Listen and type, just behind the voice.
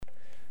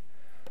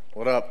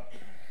What up?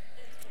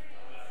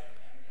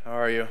 How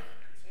are you?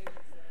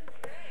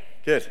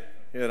 Good.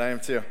 Good, I am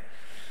too.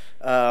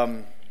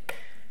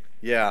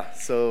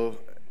 So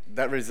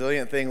that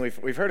resilient thing,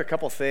 we've heard a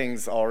couple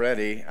things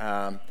already.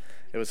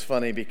 It was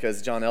funny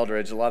because John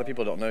Eldredge, a lot of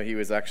people don't know he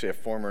was actually a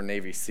former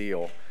Navy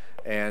SEAL.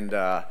 And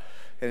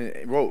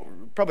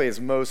wrote probably his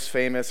most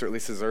famous, or at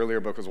least his earlier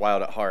book, was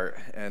Wild at Heart.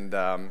 And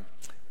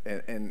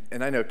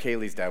I know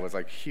Kaylee's dad was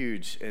like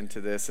huge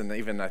into this, and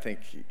even I think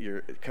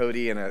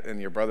Cody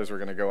and your brothers were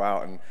going to go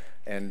out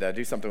and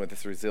do something with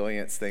this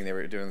resilience thing. They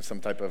were doing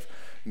some type of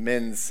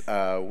men's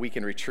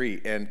weekend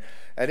retreat. And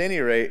at any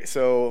rate,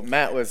 so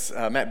Matt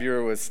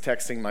Buer was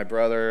texting my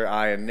brother,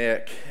 I, and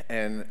Nick,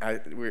 and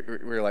we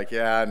were like,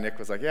 yeah. And Nick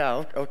was like,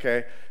 yeah,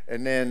 okay.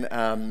 And then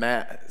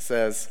Matt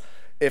says,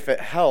 if it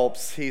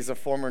helps, he's a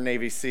former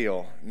Navy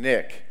SEAL.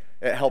 Nick,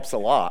 it helps a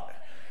lot.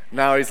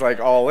 Now he's like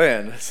all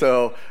in.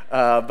 So,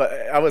 but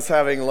I was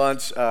having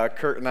lunch.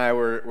 Kurt and I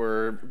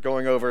were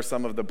going over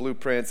some of the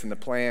blueprints and the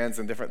plans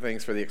and different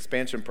things for the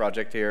expansion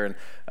project here.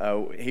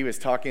 And he was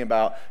talking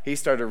about, he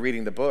started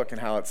reading the book and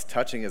how it's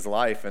touching his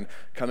life and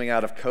coming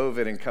out of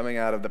COVID and coming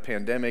out of the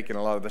pandemic and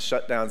a lot of the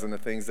shutdowns and the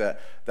things that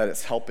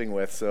it's helping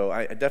with. So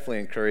I definitely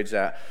encourage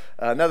that.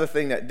 Another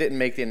thing that didn't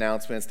make the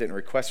announcements, didn't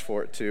request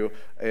for it to,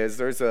 is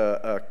there's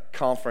a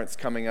conference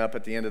coming up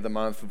at the end of the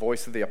month,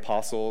 Voice of the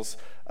Apostles.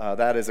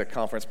 That is a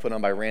conference put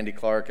on by Randy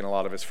Clark and a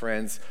lot of his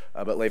friends,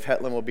 but Leif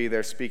Hetland will be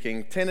there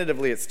speaking.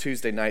 Tentatively, it's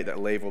Tuesday night that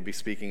Leif will be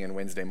speaking and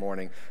Wednesday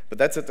morning, but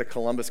that's at the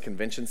Columbus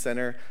Convention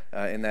Center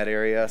in that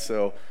area,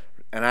 so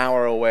an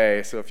hour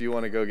away. So if you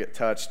want to go get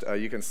touched,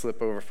 you can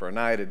slip over for a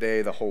night, a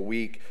day, the whole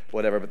week,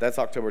 whatever, but that's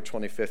October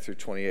 25th through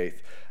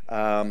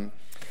 28th.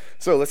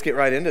 So let's get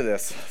right into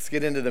this. Let's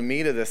get into the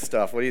meat of this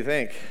stuff. What do you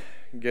think?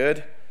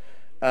 Good?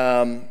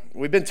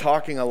 We've been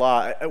talking a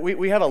lot.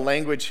 We have a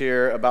language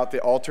here about the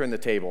altar and the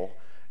table.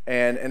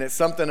 And it's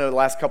something in the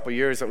last couple of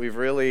years that we've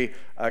really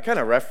kind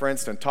of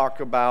referenced and talked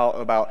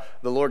about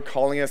the Lord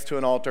calling us to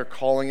an altar,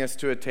 calling us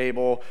to a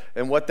table,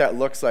 and what that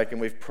looks like.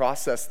 And we've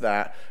processed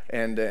that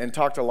and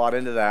talked a lot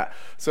into that.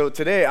 So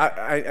today,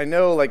 I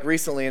know like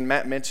recently, and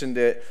Matt mentioned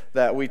it,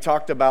 that we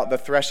talked about the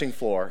threshing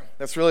floor.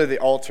 That's really the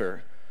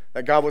altar.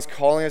 That God was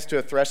calling us to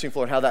a threshing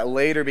floor, and how that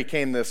later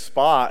became this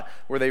spot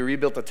where they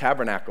rebuilt the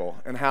tabernacle,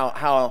 and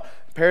how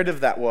imperative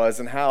that was,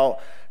 and how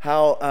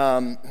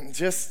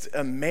just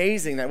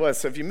amazing that was.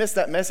 So if you missed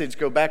that message,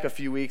 go back a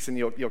few weeks and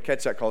you'll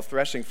catch that, called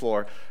Threshing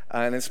Floor.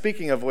 And then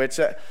speaking of which,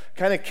 that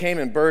kind of came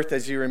in birth,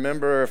 as you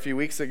remember a few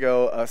weeks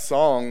ago, a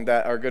song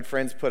that our good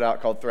friends put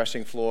out called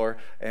Threshing Floor.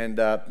 And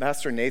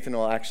Pastor Nathan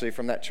will actually,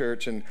 from that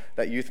church and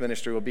that youth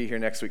ministry, will be here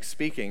next week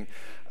speaking.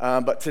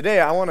 But today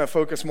I want to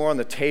focus more on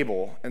the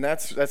table, and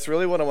that's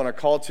really what I want to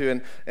call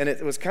to. And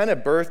it was kind of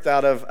birthed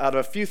out of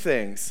a few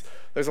things.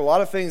 There's a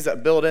lot of things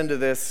that build into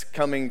this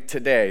coming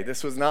today.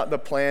 This was not the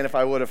plan. If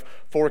I would have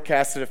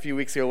forecasted a few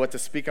weeks ago what to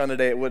speak on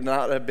today, it would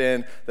not have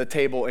been the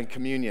table and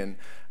communion.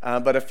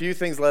 But a few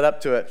things led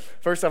up to it.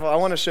 First off, I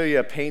want to show you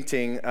a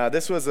painting.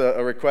 This was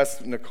a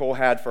request Nicole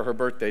had for her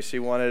birthday. She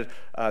wanted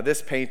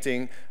this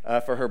painting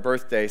for her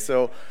birthday.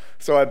 So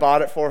I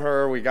bought it for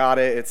her. We got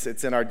it.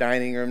 It's in our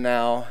dining room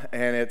now,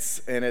 and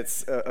it's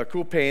a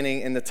cool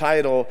painting. And the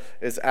title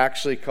is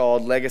actually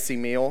called Legacy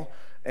Meal,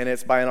 and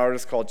it's by an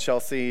artist called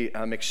Chelsea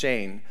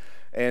McShane.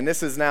 And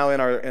this is now in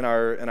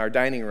our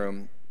dining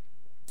room.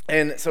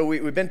 And so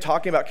we've been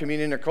talking about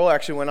communion. Nicole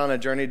actually went on a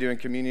journey doing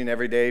communion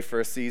every day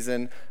for a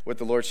season with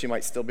the Lord. She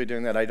might still be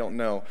doing that, I don't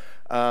know.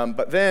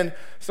 But then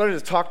started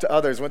to talk to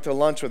others, went to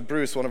lunch with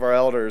Bruce, one of our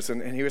elders,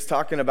 and he was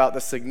talking about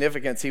the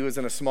significance. He was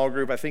in a small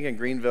group, I think in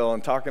Greenville,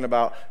 and talking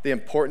about the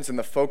importance and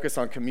the focus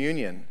on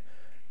communion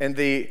and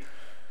the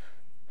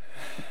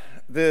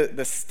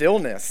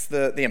stillness,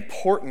 the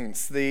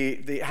importance,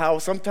 the how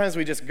sometimes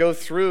we just go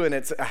through and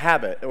it's a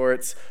habit, or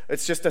it's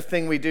just a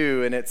thing we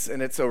do, and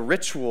it's a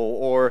ritual,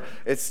 or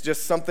it's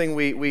just something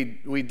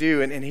we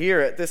do. And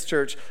here at this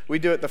church, we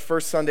do it the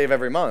first Sunday of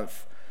every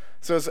month.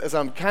 So as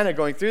I'm kind of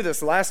going through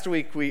this, last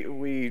week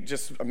we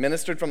just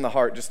ministered from the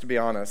heart, just to be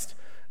honest.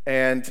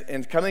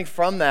 And coming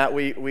from that,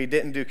 we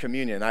didn't do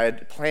communion. I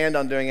had planned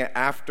on doing it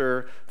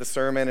after the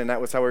sermon, and that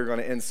was how we were going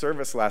to end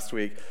service last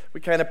week. We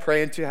kind of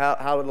pray into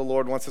how the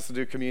Lord wants us to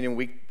do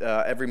communion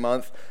every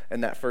month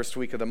and that first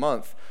week of the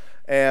month.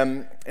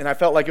 And I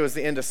felt like it was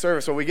the end of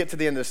service. So we get to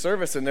the end of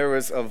service, and there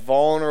was a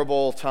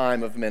vulnerable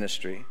time of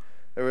ministry.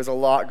 There was a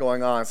lot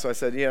going on. So I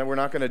said, we're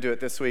not going to do it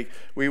this week.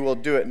 We will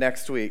do it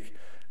next week.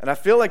 And I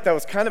feel like that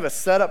was kind of a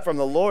setup from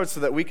the Lord so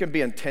that we can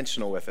be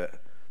intentional with it.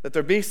 That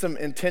there be some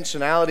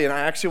intentionality, and I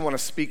actually want to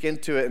speak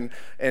into it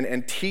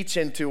and teach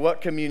into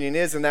what communion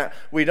is, and that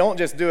we don't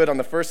just do it on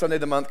the first Sunday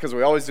of the month, because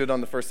we always do it on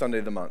the first Sunday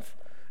of the month.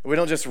 We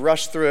don't just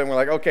rush through it and we're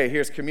like, okay,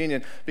 here's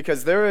communion,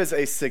 because there is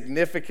a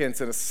significance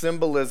and a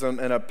symbolism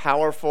and a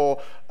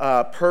powerful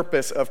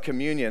purpose of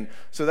communion.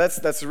 So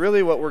that's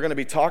really what we're going to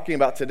be talking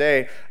about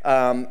today.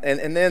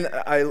 And then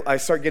I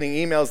start getting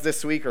emails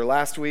this week or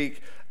last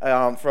week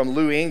from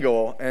Lou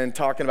Engle and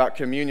talking about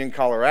Communion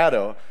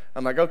Colorado.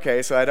 I'm like,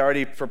 okay. So I'd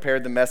already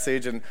prepared the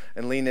message and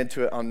leaned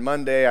into it on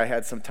Monday. I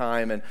had some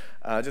time and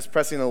just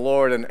pressing the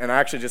Lord. And I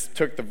actually just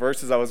took the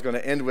verses I was going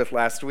to end with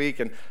last week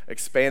and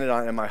expanded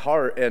on it in my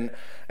heart. And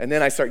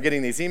then I start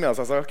getting these emails.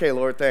 I was like, okay,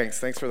 Lord, thanks.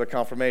 Thanks for the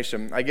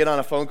confirmation. I get on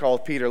a phone call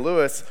with Peter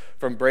Lewis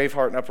from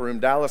Braveheart in Upper Room,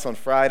 Dallas on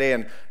Friday,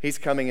 and he's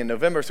coming in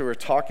November. So we're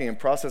talking and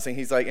processing.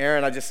 He's like,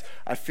 Aaron,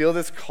 I feel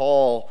this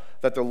call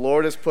that the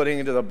Lord is putting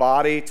into the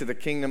body, to the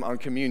kingdom on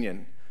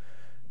communion.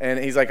 And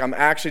he's like, I'm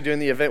actually doing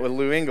the event with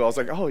Lou Engle. I was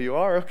like, oh, you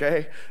are?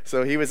 Okay.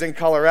 So he was in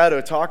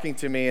Colorado talking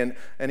to me, and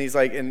he's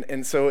like,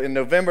 and so in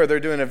November, they're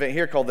doing an event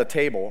here called The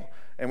Table.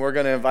 And we're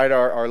going to invite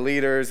our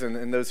leaders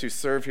and those who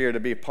serve here to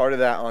be part of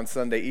that on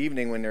Sunday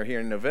evening when they're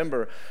here in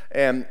November.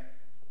 And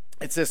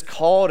it's this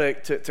call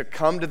to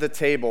come to the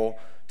table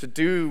to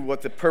do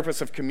what the purpose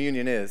of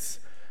communion is.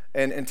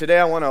 And today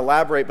I want to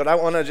elaborate, but I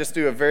want to just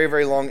do a very,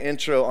 very long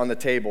intro on the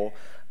table.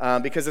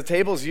 Because the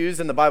table is used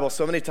in the Bible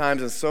so many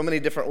times in so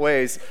many different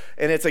ways,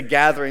 and it's a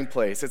gathering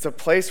place. It's a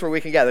place where we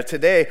can gather.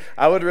 Today,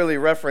 I would really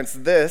reference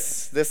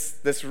this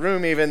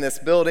room, even this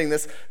building,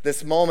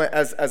 this moment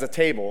as a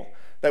table,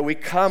 that we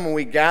come and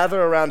we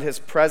gather around His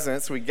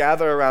presence, we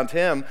gather around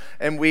Him,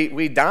 and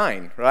we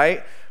dine,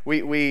 right?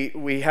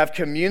 We have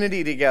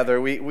community together.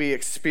 We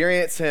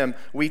experience Him.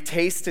 We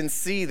taste and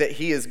see that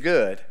He is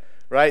good.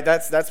 Right?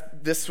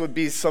 This would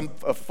be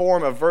a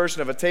form, a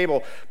version of a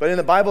table. But in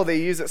the Bible,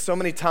 they use it so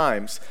many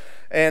times.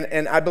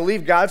 And I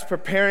believe God's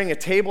preparing a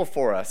table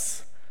for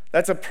us.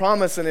 That's a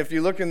promise. And if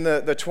you look in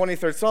the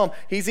 23rd Psalm,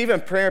 He's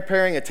even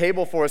preparing a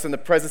table for us in the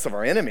presence of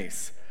our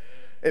enemies.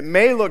 It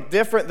may look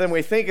different than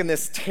we think in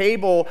this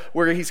table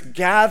where He's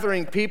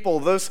gathering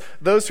people,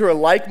 those who are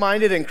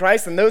like-minded in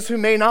Christ and those who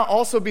may not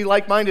also be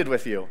like-minded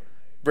with you.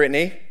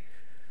 Brittany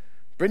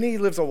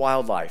lives a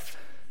wild life.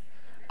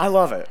 I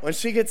love it. When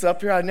she gets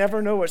up here, I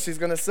never know what she's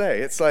going to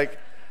say. It's like,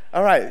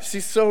 all right,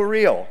 she's so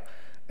real.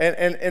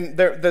 And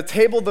the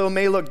table, though,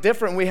 may look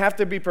different. We have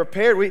to be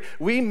prepared.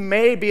 We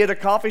may be at a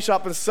coffee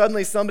shop and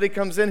suddenly somebody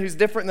comes in who's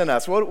different than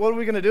us. What are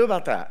we going to do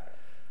about that?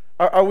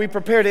 Are we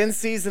prepared in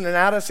season and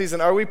out of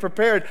season? Are we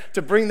prepared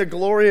to bring the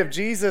glory of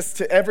Jesus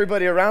to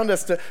everybody around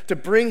us, to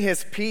bring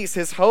His peace,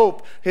 His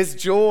hope, His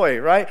joy,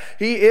 right?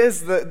 He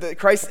is the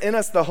Christ in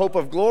us, the hope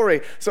of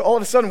glory. So all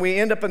of a sudden we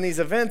end up in these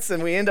events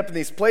and we end up in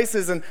these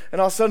places and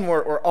all of a sudden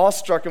we're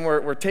awestruck and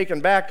we're taken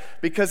back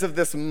because of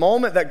this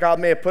moment that God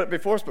may have put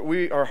before us, but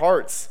our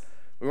hearts,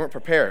 we weren't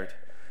prepared.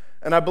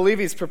 And I believe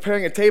He's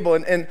preparing a table.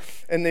 And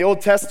in the Old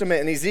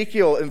Testament, in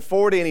Ezekiel in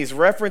 40, and He's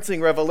referencing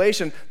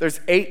Revelation, there's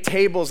 8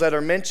 tables that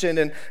are mentioned.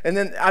 And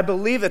then I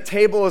believe a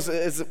table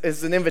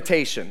is an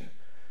invitation.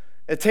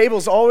 A table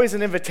is always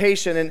an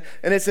invitation, and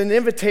it's an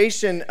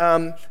invitation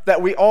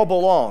that we all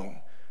belong.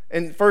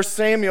 In 1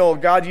 Samuel,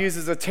 God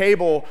uses a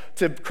table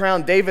to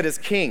crown David as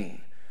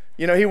king.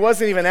 You know, he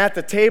wasn't even at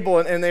the table,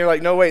 and they're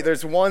like, no, wait,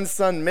 there's one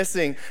son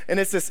missing. And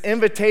it's this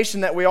invitation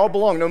that we all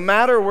belong. No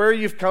matter where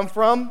you've come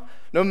from,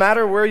 no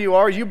matter where you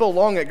are, you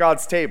belong at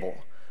God's table.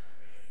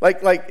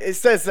 Like it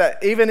says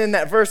that even in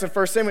that verse in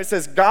 1 Samuel, it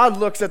says God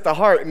looks at the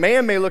heart.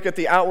 Man may look at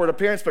the outward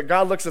appearance, but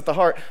God looks at the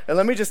heart. And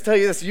let me just tell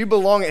you this, you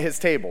belong at His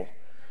table.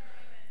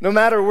 No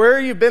matter where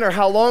you've been or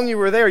how long you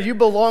were there, you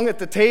belong at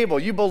the table.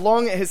 You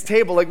belong at His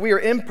table. Like, we are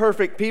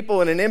imperfect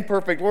people in an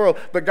imperfect world,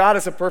 but God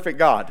is a perfect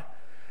God.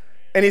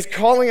 And He's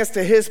calling us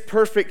to His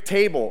perfect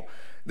table.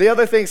 The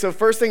other thing, so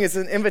first thing is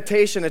an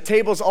invitation. A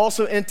table is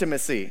also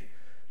intimacy.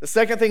 The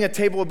second thing a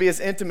table will be is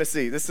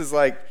intimacy. This is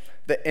like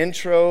the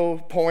intro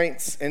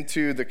points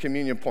into the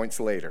communion points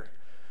later.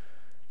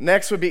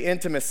 Next would be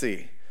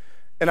intimacy.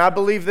 And I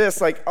believe this,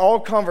 like all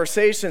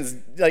conversations,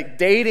 like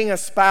dating a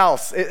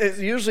spouse, it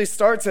usually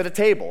starts at a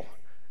table.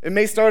 It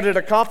may start at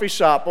a coffee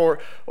shop or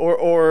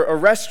a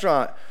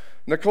restaurant.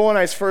 Nicole and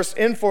I's first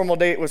informal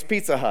date was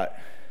Pizza Hut.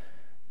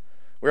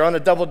 We were on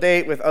a double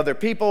date with other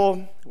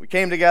people. We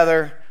came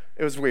together.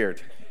 It was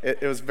weird.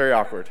 It was very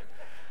awkward.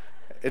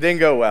 It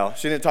didn't go well.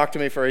 She didn't talk to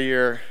me for a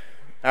year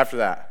after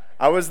that.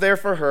 I was there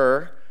for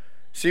her.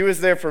 She was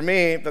there for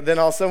me, but then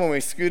all of a sudden when we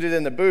scooted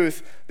in the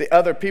booth, the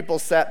other people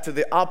sat to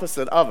the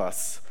opposite of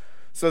us.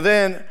 So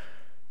then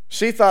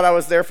she thought I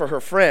was there for her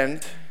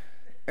friend.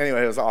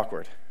 Anyway, it was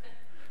awkward.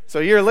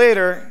 So a year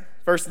later,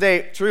 first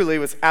date truly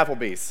was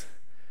Applebee's.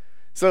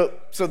 So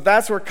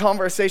that's where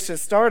conversation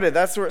started.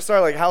 That's where it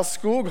started. Like, how's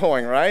school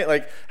going, right?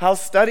 Like,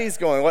 how's studies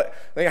going?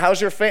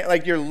 How's your family?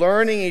 Like, you're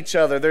learning each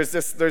other. There's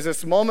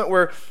this moment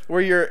where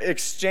you're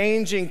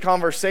exchanging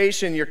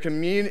conversation. You're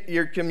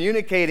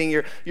communicating.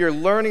 You're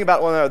learning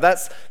about one another.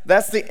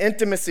 That's the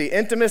intimacy.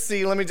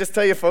 Intimacy, let me just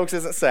tell you, folks,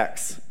 isn't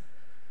sex.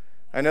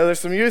 I know there's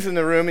some youth in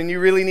the room, and you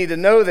really need to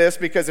know this,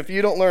 because if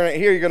you don't learn it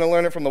here, you're going to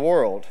learn it from the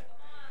world.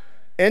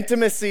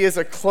 Intimacy is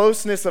a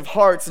closeness of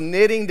hearts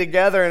knitting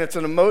together, and it's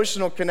an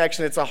emotional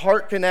connection. It's a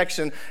heart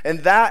connection, and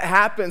that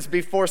happens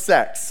before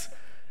sex.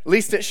 At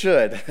least it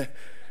should.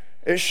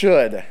 It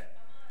should.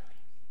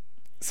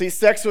 See,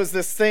 sex was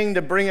this thing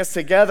to bring us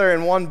together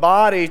in one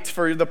body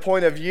for the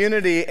point of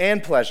unity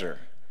and pleasure.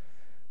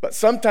 But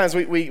sometimes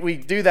we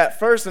do that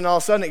first, and all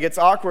of a sudden it gets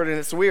awkward and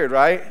it's weird,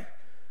 right?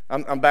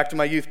 I'm back to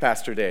my youth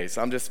pastor days.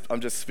 I'm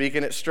just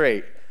speaking it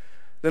straight.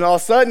 Then all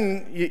of a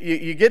sudden,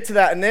 you get to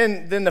that, and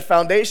then the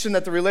foundation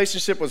that the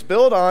relationship was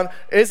built on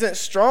isn't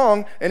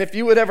strong, and if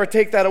you would ever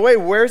take that away,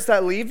 where's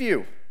that leave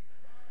you?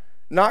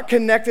 Not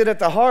connected at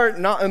the heart,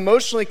 not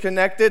emotionally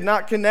connected,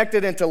 not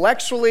connected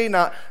intellectually,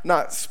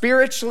 not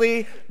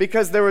spiritually,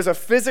 because there was a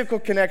physical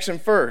connection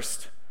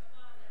first.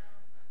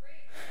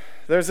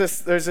 There's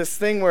this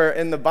thing where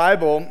in the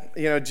Bible,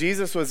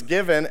 Jesus was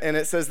given, and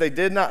it says they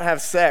did not have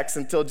sex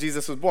until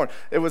Jesus was born.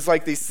 It was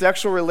like these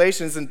sexual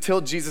relations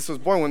until Jesus was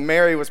born, when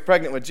Mary was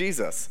pregnant with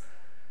Jesus.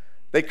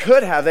 They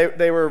could have.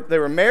 They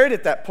were married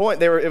at that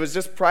point. It was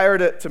just prior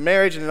to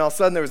marriage, and then all of a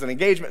sudden there was an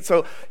engagement.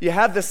 So you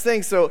have this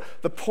thing. So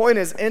the point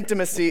is,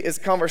 intimacy is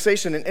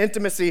conversation, and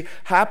intimacy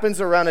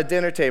happens around a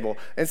dinner table.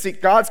 And see,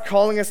 God's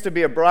calling us to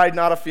be a bride,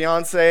 not a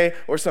fiance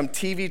or some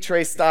TV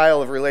tray style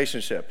of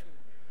relationship.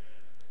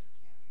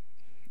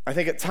 I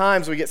think at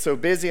times we get so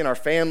busy in our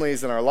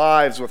families and our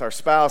lives with our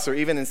spouse, or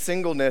even in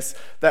singleness,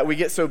 that we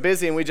get so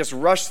busy and we just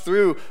rush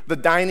through the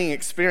dining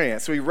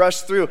experience. We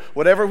rush through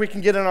whatever we can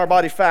get in our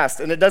body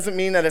fast. And it doesn't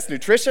mean that it's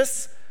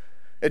nutritious.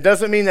 It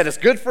doesn't mean that it's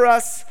good for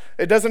us.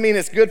 It doesn't mean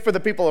it's good for the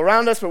people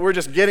around us, but we're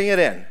just getting it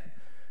in.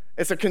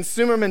 It's a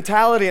consumer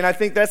mentality, and I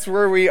think that's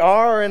where we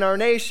are in our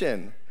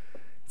nation.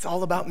 It's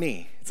all about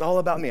me. It's all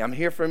about me. I'm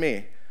here for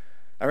me.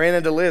 I ran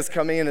into Liz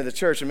coming into the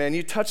church, and man,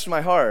 you touched my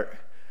heart.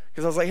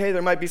 Because I was like, hey,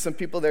 there might be some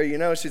people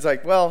there, She's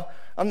like, well,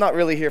 I'm not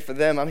really here for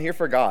them. I'm here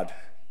for God. I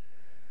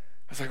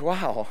was like,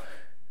 wow.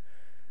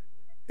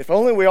 If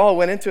only we all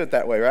went into it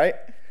that way, right?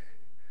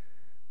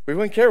 We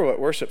wouldn't care what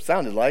worship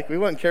sounded like. We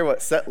wouldn't care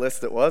what set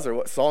list it was or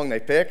what song they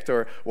picked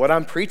or what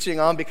I'm preaching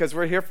on, because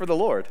we're here for the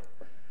Lord.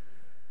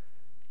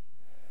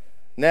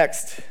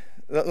 Next,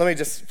 let me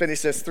just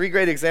finish this. 3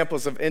 great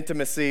examples of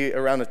intimacy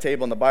around the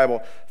table in the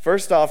Bible.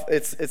 First off,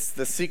 it's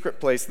the secret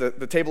place,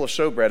 the table of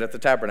showbread at the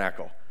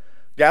tabernacle.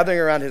 Gathering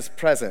around his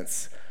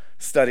presence,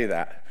 study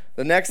that.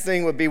 The next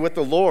thing would be with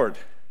the Lord.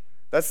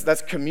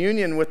 That's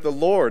communion with the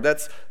Lord.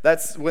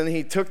 That's when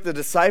he took the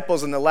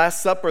disciples in the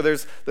Last Supper.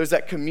 There's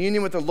that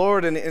communion with the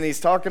Lord, and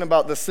he's talking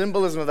about the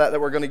symbolism of that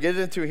we're going to get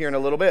into here in a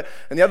little bit.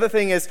 And the other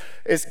thing is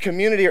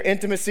community or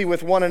intimacy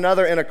with one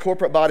another in a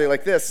corporate body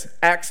like this.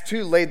 Acts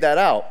 2 laid that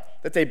out.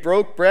 That they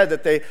broke bread,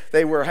 that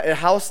they were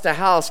house to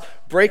house,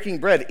 breaking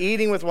bread,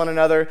 eating with one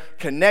another,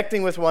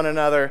 connecting with one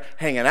another,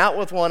 hanging out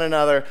with one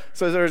another.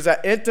 So there's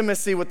that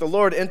intimacy with the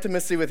Lord,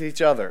 intimacy with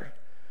each other.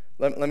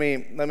 Let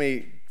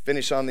me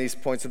finish on these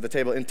points of the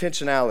table.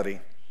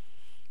 Intentionality.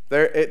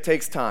 It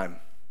takes time.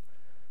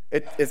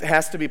 It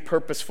has to be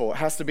purposeful. It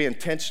has to be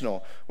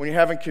intentional. When you're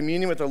having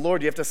communion with the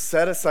Lord, you have to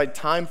set aside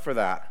time for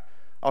that.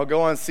 I'll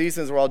go on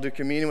seasons where I'll do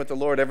communion with the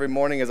Lord every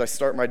morning as I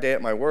start my day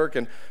at my work,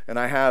 and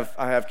I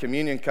have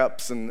communion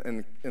cups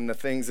and the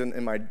things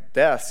in my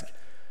desk,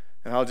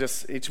 and I'll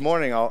just, each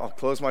morning I'll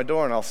close my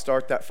door and I'll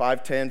start that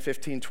 5, 10,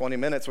 15, 20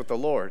 minutes with the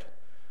Lord.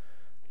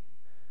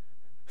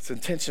 It's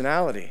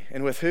intentionality.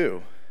 And with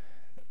who?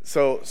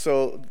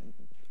 So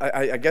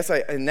I guess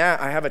in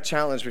that I have a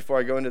challenge before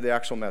I go into the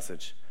actual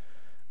message.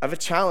 I have a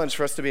challenge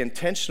for us to be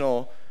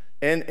intentional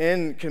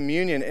in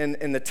communion,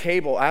 in the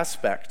table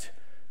aspect.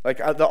 Like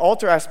the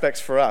altar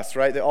aspects for us,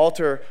 right? The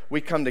altar,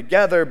 we come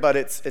together, but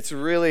it's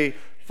really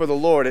for the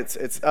Lord.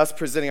 It's us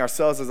presenting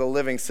ourselves as a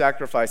living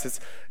sacrifice.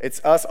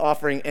 It's us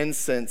offering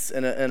incense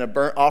and a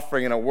burnt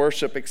offering and a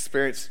worship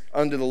experience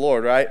unto the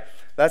Lord, right?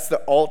 That's the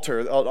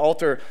altar. The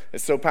altar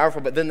is so powerful,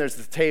 but then there's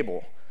the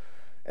table.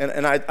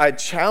 And I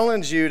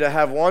challenge you to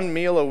have one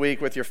meal a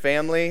week with your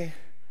family,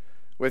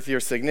 with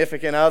your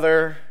significant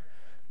other,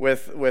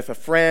 with a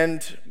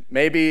friend.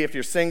 Maybe if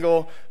you're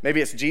single, maybe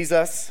it's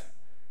Jesus.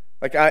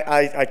 Like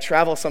I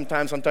travel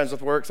sometimes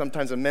with work,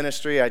 sometimes with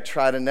ministry. I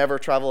try to never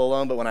travel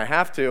alone, but when I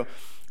have to,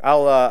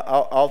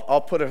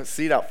 I'll put a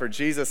seat out for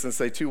Jesus and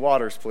say 2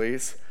 waters,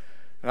 please.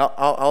 And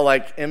I'll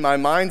like in my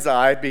mind's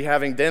eye be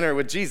having dinner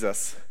with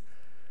Jesus,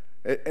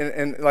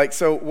 and like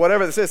so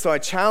whatever this is. So I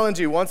challenge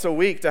you once a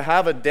week to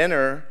have a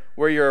dinner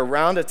where you're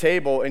around a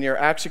table and you're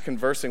actually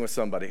conversing with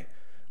somebody,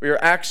 where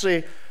you're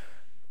actually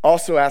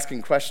also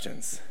asking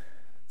questions.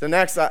 The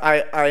next,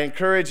 I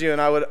encourage you, and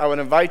I would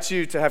invite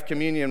you to have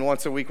communion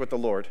once a week with the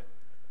Lord.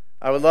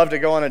 I would love to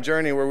go on a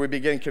journey where we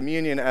begin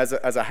communion as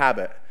a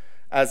habit,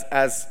 as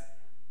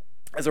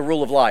a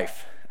rule of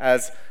life,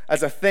 as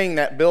a thing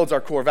that builds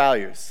our core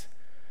values.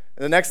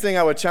 And the next thing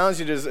I would challenge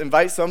you to is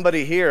invite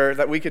somebody here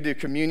that we could do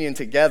communion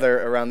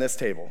together around this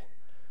table,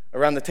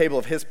 around the table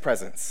of His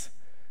presence.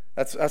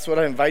 That's what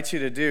I invite you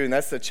to do, and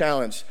that's the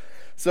challenge.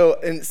 So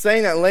in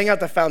saying that, laying out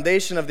the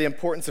foundation of the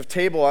importance of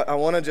table, I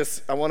want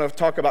to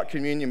talk about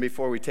communion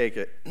before we take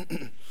it.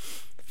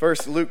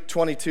 First, Luke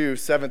 22,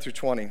 7 through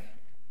 20.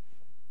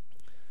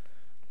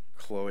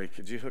 Chloe,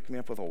 could you hook me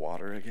up with a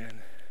water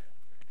again?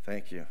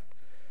 Thank you.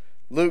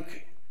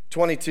 Luke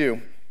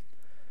 22.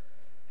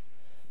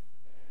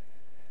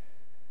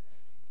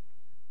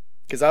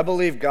 Because I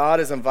believe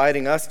God is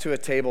inviting us to a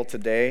table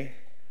today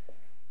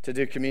to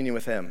do communion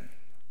with Him.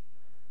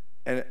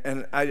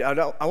 And I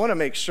want to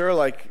make sure,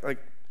 like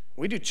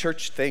we do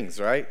church things,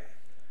 right?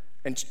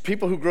 And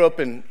people who grew up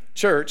in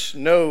church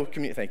know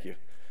communion. Thank you.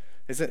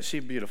 Isn't she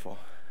beautiful?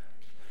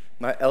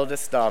 My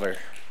eldest daughter.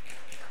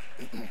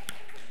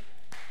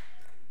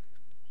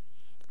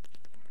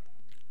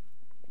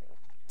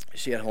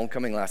 She had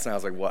homecoming last night. I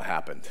was like, what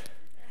happened?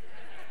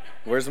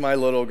 Where's my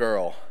little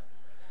girl?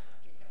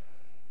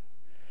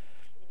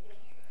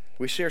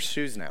 We share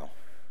shoes now.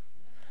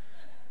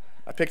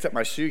 I picked up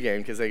my shoe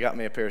game because they got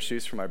me a pair of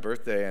shoes for my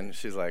birthday, and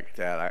she's like,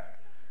 Dad,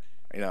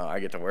 I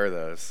get to wear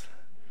those.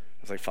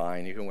 I was like,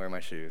 fine, you can wear my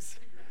shoes.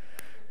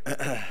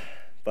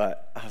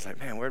 But I was like,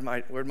 man, where'd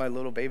my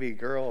little baby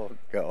girl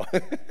go?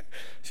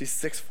 She's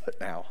 6 foot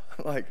now.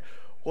 I'm like,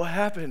 what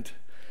happened?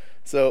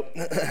 So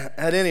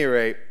at any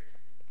rate,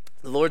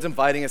 the Lord's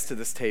inviting us to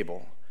this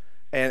table.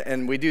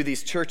 And we do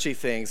these churchy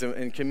things,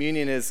 and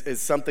communion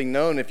is something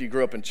known if you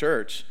grew up in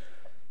church.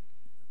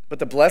 But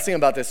the blessing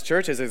about this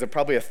church is there's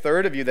probably a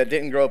third of you that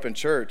didn't grow up in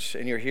church,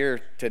 and you're here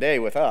today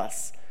with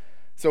us.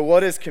 So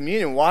what is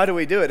communion? Why do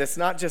we do it? It's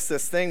not just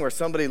this thing where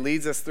somebody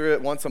leads us through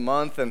it once a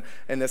month, and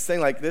this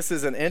thing like this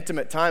is an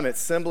intimate time. It's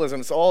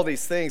symbolism. It's all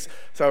these things.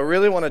 So I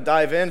really want to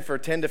dive in for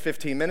 10 to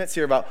 15 minutes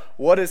here about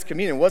what is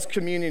communion? What's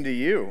communion to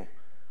you?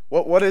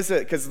 What is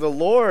it? Because the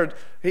Lord,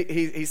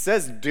 he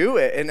says, do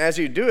it. And as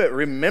you do it,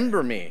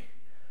 remember me.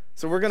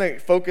 So we're going to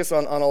focus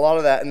on a lot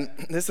of that. And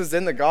this is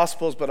in the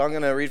Gospels, but I'm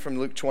going to read from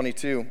Luke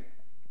 22.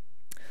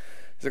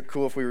 Is it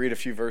cool if we read a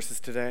few verses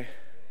today?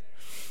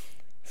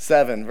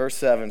 7, verse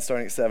 7,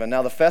 starting at 7.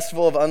 Now the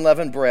festival of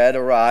unleavened bread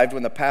arrived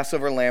when the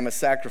Passover lamb is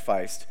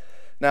sacrificed.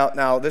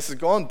 Now this is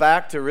going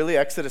back to really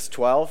Exodus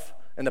 12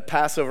 and the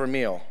Passover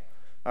meal.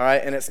 All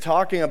right, and it's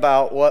talking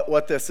about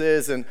what this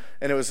is, and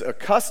it was a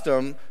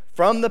custom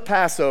from the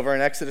Passover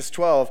in Exodus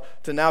 12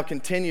 to now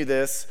continue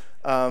this,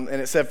 and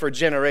it said for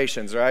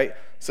generations, right?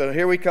 So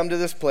here we come to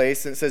this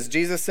place, and it says,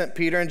 Jesus sent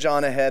Peter and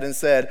John ahead and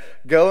said,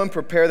 go and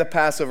prepare the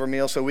Passover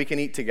meal so we can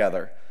eat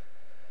together.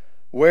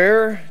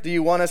 Where do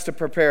you want us to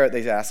prepare it?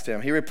 They asked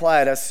him. He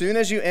replied, as soon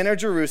as you enter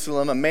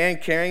Jerusalem, a man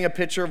carrying a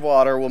pitcher of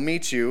water will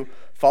meet you.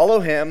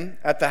 Follow him.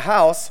 At the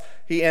house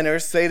he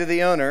enters, say to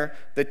the owner,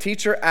 the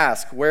teacher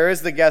asks, where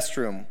is the guest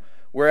room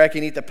where I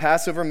can eat the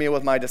Passover meal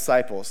with my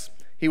disciples?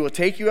 He will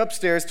take you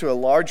upstairs to a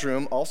large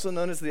room, also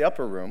known as the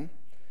upper room,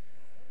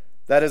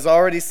 that is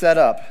already set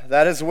up.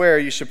 That is where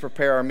you should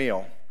prepare our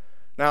meal.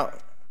 Now,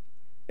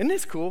 isn't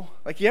this cool?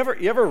 Like, you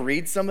ever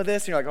read some of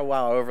this and you're like, oh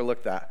wow, I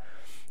overlooked that.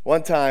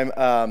 One time,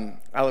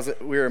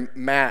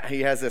 Matt,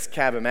 he has this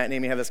cabin. Matt and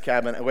Amy have this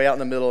cabin way out in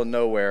the middle of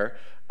nowhere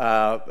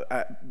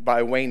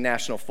by Wayne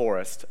National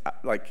Forest,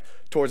 like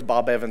towards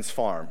Bob Evans'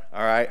 farm,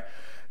 all right?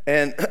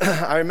 And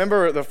I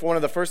remember one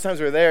of the first times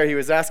we were there, he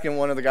was asking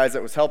one of the guys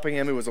that was helping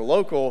him, who was a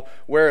local,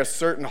 where a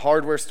certain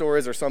hardware store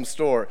is or some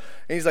store.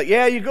 And he's like,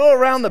 yeah, you go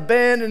around the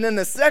bend, and then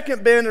the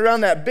second bend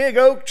around that big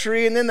oak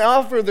tree, and then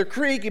off of the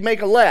creek, you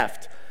make a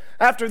left.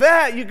 After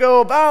that, you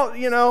go about,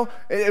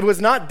 it was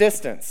not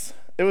distance.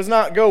 It was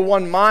not go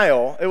 1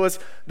 mile. It was,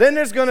 then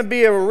there's going to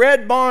be a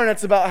red barn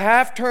that's about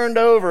half turned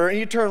over, and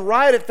you turn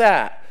right at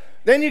that.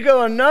 Then you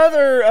go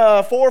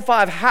another 4 or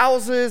 5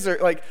 houses,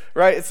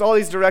 right? It's all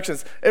these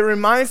directions. It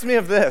reminds me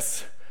of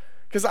this,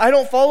 because I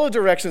don't follow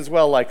directions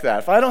well like that.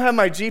 If I don't have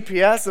my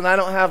GPS and I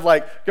don't have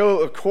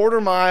go a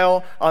 1/4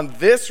 mile on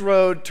this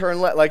road,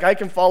 turn left, I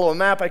can follow a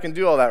map, I can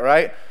do all that,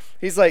 right?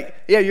 He's like,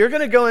 yeah, you're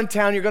going to go in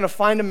town, you're going to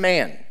find a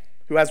man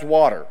who has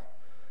water.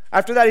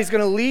 After that, he's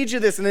going to lead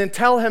you this and then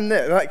tell him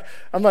this.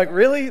 I'm like,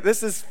 really?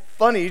 This is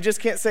funny. You just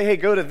can't say, hey,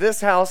 go to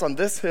this house on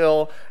this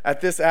hill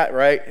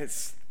right?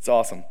 It's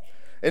awesome.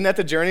 Isn't that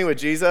the journey with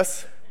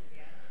Jesus?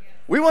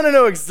 We want to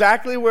know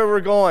exactly where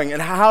we're going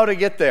and how to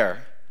get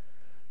there.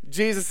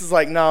 Jesus is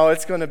like, no,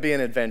 it's going to be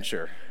an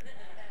adventure.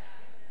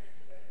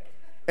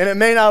 And it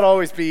may not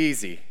always be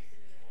easy.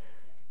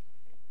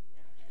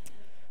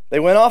 They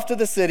went off to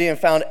the city and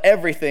found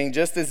everything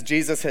just as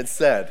Jesus had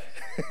said.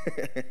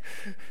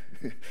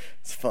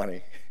 It's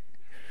funny.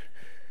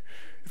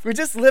 If we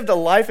just lived a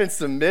life in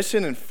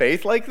submission and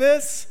faith like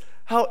this,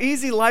 how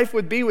easy life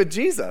would be with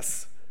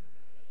Jesus.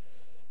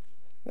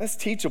 That's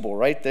teachable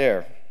right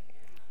there.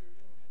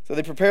 So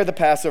they prepared the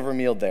Passover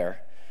meal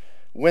there.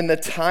 When the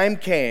time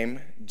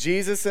came,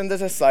 Jesus and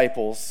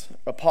the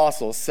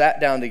apostles, sat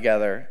down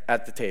together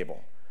at the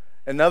table.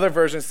 Another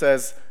version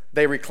says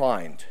they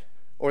reclined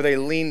or they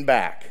leaned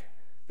back.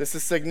 This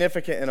is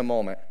significant in a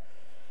moment.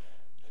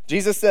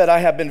 Jesus said, I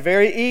have been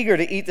very eager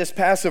to eat this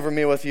Passover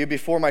meal with you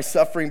before my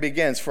suffering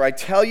begins. For I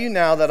tell you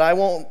now that I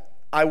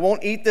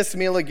won't eat this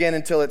meal again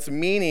until its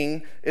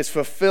meaning is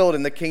fulfilled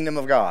in the kingdom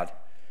of God.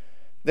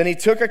 Then he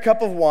took a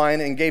cup of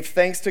wine and gave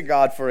thanks to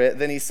God for it.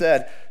 Then he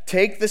said,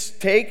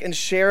 take and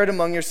share it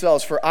among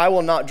yourselves, for I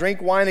will not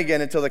drink wine again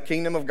until the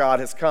kingdom of God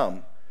has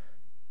come.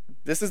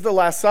 This is the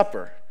Last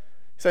Supper.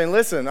 Saying,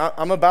 listen,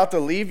 I'm about to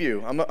leave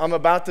you. I'm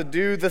about to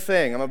do the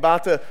thing. I'm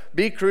about to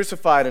be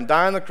crucified and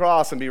die on the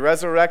cross and be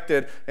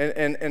resurrected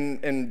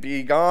and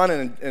be gone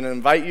and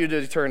invite you to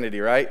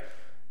eternity, right?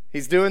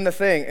 He's doing the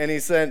thing, and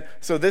he said,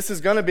 so this is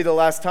going to be the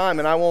last time,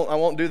 and I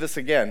won't do this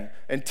again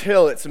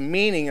until its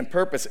meaning and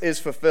purpose is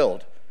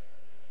fulfilled.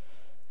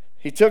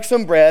 He took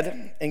some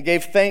bread and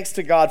gave thanks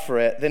to God for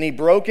it. Then he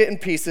broke it in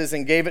pieces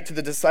and gave it to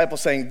the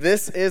disciples, saying,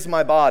 "This is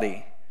my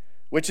body,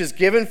 which is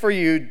given for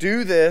you.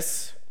 Do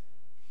this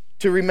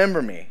to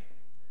remember me."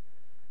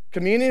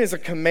 Communion is a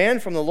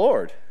command from the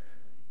Lord.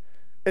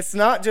 It's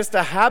not just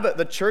a habit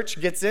the church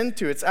gets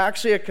into. It's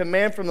actually a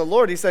command from the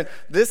Lord. He said,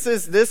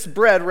 this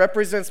bread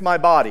represents my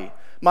body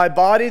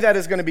that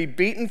is going to be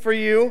beaten for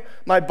you,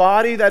 my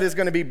body that is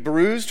going to be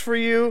bruised for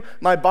you,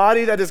 my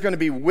body that is going to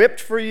be whipped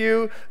for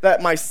you,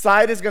 that my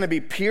side is going to be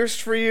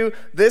pierced for you.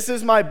 This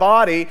is my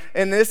body,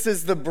 and this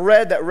is the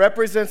bread that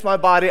represents my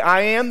body.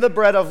 I am the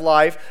bread of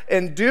life,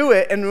 and do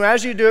it, and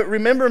as you do it,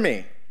 remember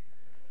me.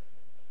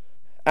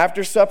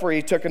 After supper,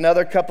 he took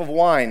another cup of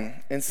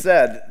wine and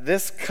said,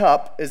 "This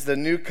cup is the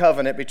new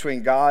covenant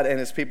between God and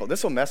his people."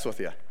 This will mess with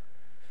you.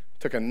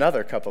 Took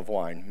another cup of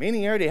wine,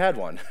 meaning he already had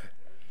one.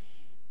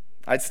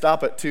 I'd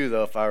stop at 2,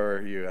 though, if I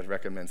were you. I'd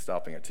recommend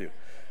stopping at 2.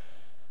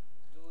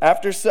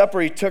 After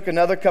supper, he took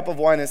another cup of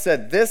wine and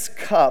said, "This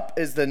cup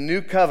is the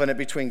new covenant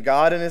between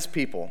God and his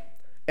people,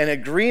 an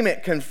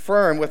agreement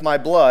confirmed with my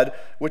blood,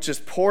 which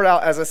is poured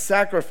out as a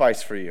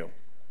sacrifice for you.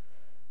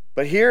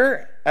 But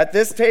here at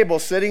this table,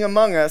 sitting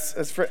among us,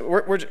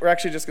 we're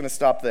actually just going to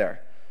stop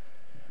there.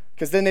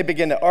 Because then they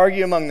begin to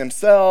argue among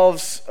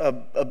themselves.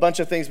 A bunch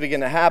of things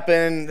begin to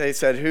happen. They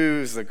said,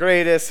 who's the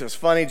greatest? It was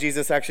funny.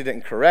 Jesus actually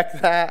didn't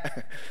correct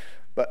that.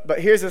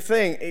 But here's the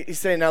thing. He's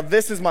saying, now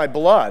this is my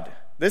blood.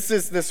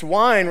 This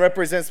wine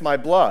represents my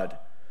blood.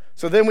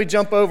 So then we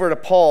jump over to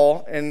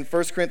Paul in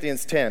 1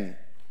 Corinthians 10.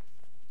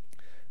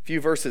 A few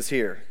verses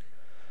here.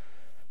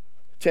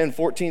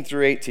 10:14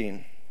 through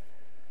 18.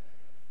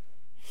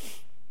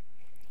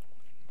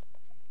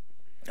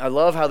 I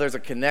love how there's a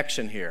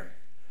connection here.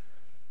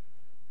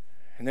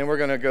 And then we're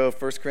going to go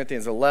 1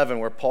 Corinthians 11,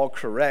 where Paul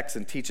corrects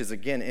and teaches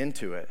again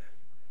into it.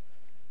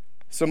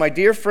 So my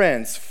dear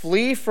friends,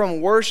 flee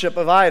from worship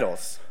of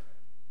idols.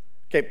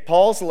 Okay,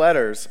 Paul's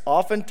letters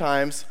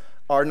oftentimes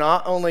are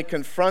not only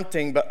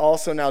confronting, but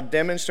also now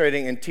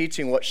demonstrating and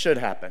teaching what should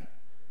happen.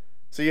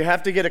 So you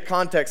have to get a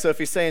context. So if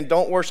he's saying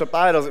don't worship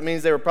idols, it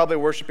means they were probably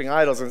worshiping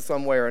idols in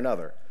some way or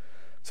another.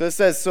 So it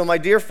says, so my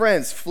dear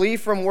friends, flee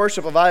from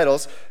worship of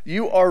idols.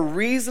 You are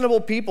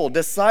reasonable people.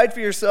 Decide for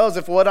yourselves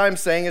if what I'm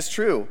saying is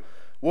true.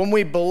 When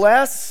we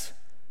bless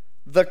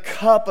the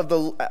cup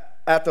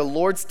at the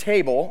Lord's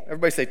table,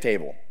 everybody say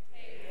table.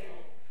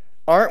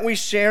 Aren't we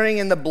sharing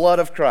in the blood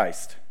of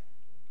Christ?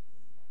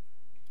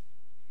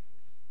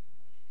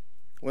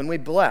 When we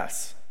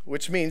bless,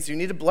 which means you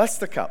need to bless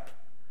the cup.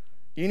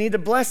 You need to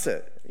bless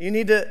it. You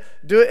need to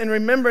do it in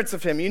remembrance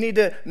of him. You need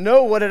to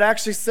know what it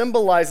actually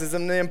symbolizes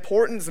and the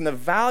importance and the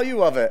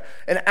value of it.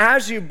 And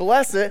as you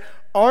bless it,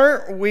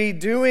 aren't we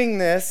doing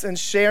this and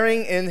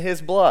sharing in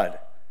his blood?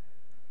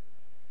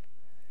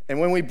 And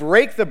when we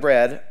break the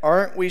bread,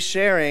 aren't we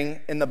sharing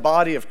in the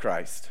body of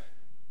Christ?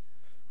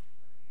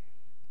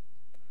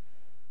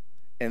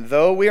 And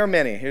though we are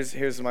many,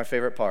 here's my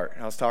favorite part.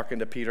 I was talking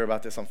to Peter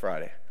about this on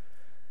Friday.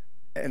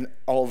 And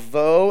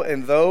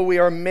though we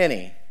are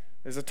many,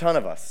 there's a ton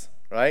of us,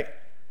 right?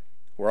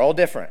 We're all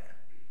different.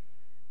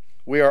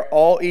 We are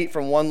all eat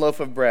from one loaf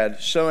of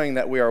bread, showing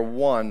that we are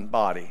one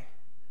body.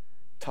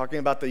 Talking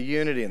about the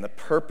unity and the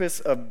purpose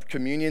of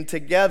communion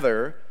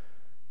together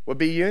would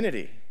be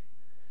unity.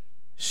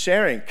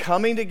 Sharing,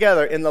 coming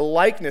together in the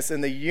likeness,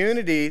 in the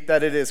unity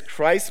that it is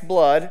Christ's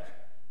blood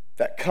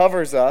that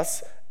covers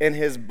us and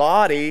his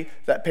body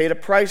that paid a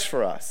price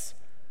for us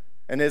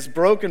and is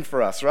broken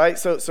for us, right?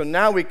 So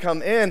now we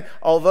come in,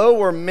 although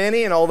we're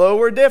many and although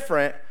we're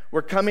different,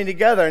 we're coming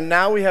together, and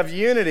now we have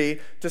unity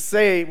to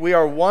say we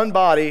are one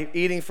body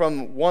eating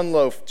from one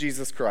loaf,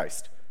 Jesus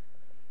Christ.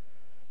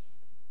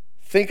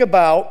 Think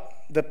about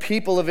the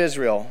people of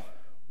Israel.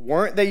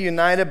 Weren't they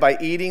united by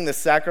eating the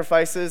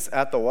sacrifices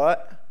at the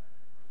what?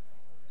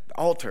 The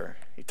altar.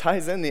 He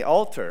ties in the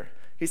altar.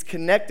 He's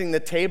connecting the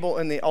table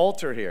and the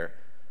altar here.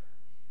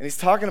 And he's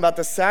talking about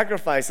the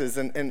sacrifices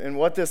and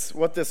what this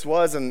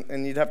was,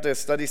 and you'd have to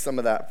study some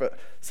of that. For the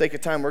sake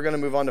of time, we're going to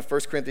move on to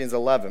 1 Corinthians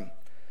 11.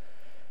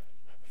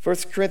 1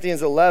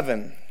 Corinthians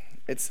 11,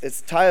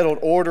 it's titled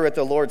Order at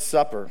the Lord's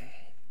Supper.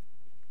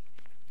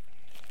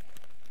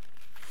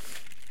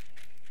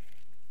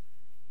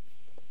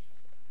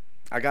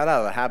 I got out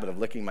of the habit of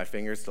licking my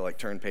fingers to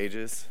turn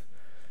pages.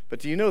 But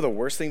do you know the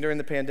worst thing during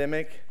the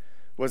pandemic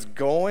was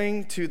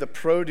going to the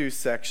produce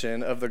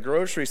section of the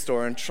grocery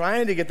store and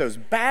trying to get those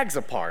bags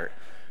apart.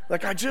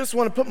 I just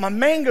want to put my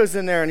mangoes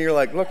in there, and you're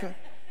look.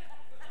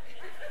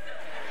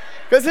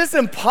 Because it's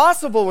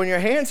impossible when your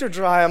hands are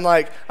dry.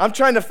 I'm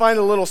trying to find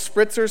a little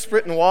spritzer,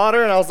 spritting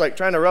water, and I was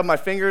trying to rub my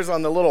fingers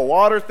on the little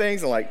water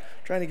things and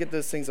trying to get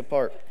those things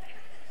apart.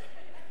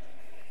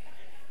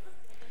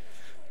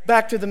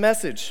 Back to the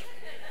message.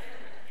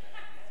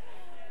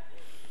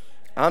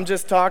 I'm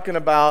just talking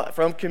about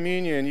from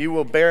communion, you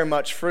will bear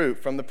much fruit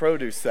from the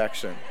produce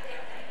section.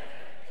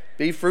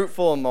 Be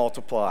fruitful and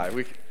multiply.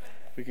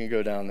 We can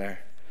go down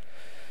there.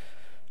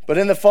 But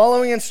in the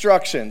following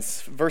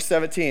instructions, verse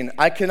 17,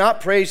 I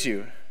cannot praise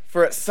you,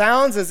 for it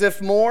sounds as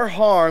if more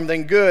harm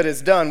than good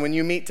is done when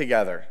you meet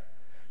together.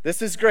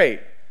 This is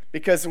great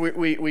because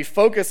we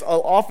focus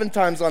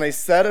oftentimes on a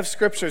set of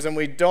scriptures and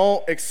we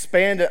don't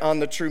expand it on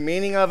the true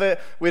meaning of it.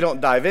 We don't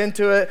dive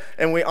into it.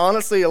 And we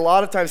honestly, a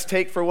lot of times,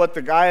 take for what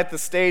the guy at the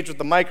stage with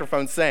the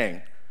microphone is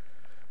saying.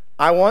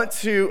 I want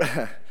to,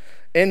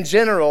 in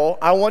general,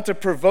 I want to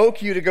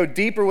provoke you to go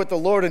deeper with the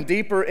Lord and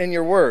deeper in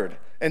your word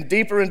and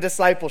deeper in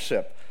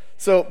discipleship.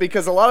 So,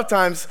 because a lot of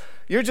times,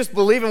 you're just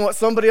believing what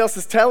somebody else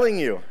is telling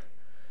you.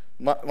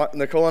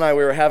 Nicole and I,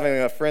 we were having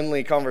a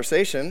friendly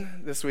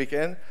conversation this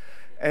weekend,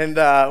 and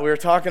we were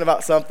talking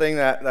about something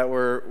that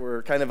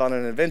we're kind of on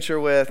an adventure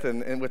with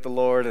and with the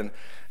Lord,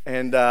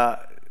 and I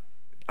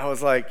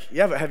was like,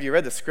 yeah, but have you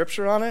read the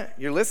scripture on it?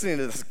 You're listening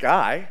to this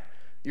guy.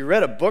 You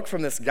read a book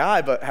from this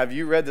guy, but have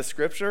you read the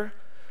scripture?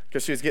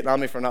 Because she was getting on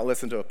me for not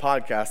listening to a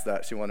podcast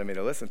that she wanted me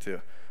to listen to.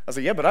 I was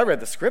like, yeah, but I read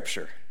the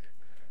scripture.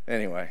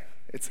 Anyway,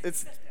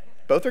 it's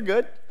both are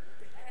good,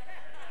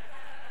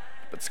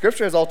 but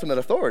scripture has ultimate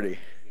authority.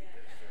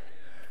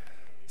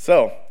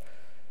 So,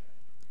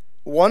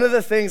 one of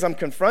the things I'm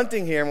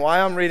confronting here and why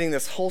I'm reading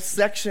this whole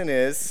section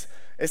is,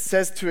 it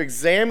says to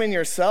examine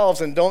yourselves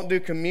and don't do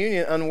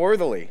communion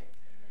unworthily.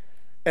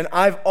 And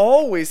I've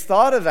always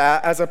thought of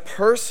that as a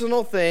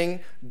personal thing,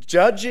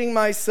 judging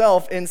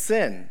myself in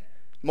sin,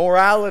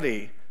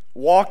 morality,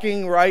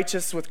 walking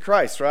righteous with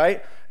Christ,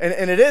 right?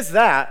 And it is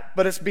that,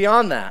 but it's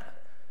beyond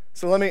that.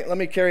 So let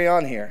me carry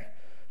on here.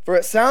 For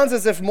it sounds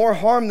as if more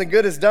harm than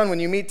good is done when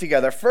you meet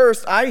together.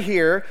 First, I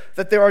hear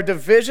that there are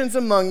divisions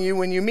among you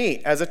when you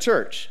meet as a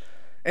church.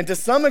 And to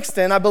some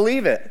extent, I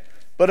believe it.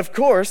 But of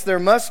course, there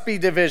must be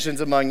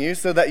divisions among you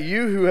so that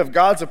you who have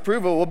God's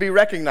approval will be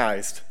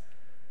recognized.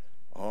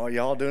 Oh,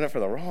 y'all doing it for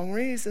the wrong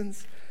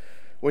reasons.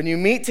 When you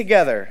meet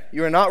together,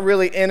 you are not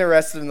really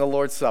interested in the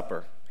Lord's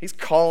Supper. He's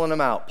calling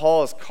them out.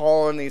 Paul is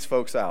calling these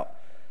folks out.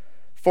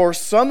 For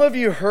some of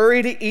you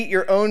hurry to eat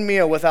your own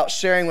meal without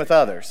sharing with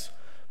others.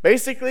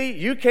 Basically,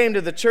 you came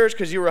to the church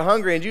because you were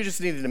hungry and you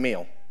just needed a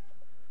meal.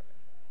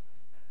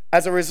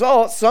 As a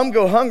result, some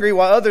go hungry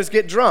while others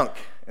get drunk.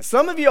 And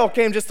some of you all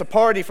came just to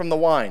party from the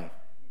wine.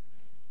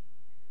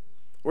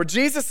 Where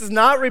Jesus is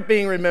not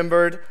being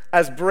remembered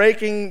as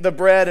breaking the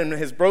bread in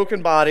his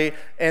broken body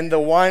and the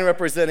wine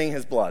representing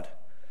his blood.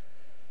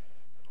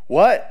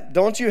 What?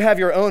 Don't you have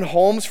your own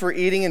homes for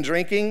eating and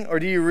drinking? Or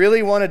do you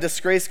really want to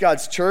disgrace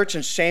God's church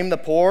and shame the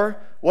poor?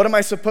 What am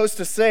I supposed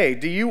to say?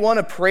 Do you want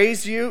to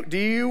praise you? Do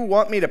you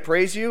want me to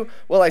praise you?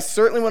 Well, I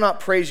certainly will not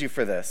praise you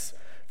for this.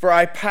 For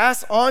I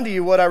pass on to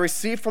you what I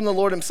received from the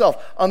Lord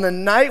himself. On the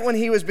night when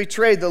he was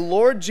betrayed, the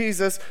Lord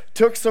Jesus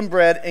took some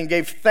bread and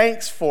gave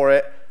thanks for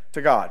it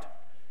to God.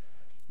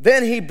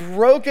 Then he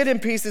broke it in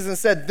pieces and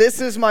said, "This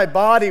is my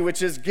body,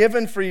 which is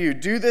given for you.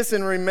 Do this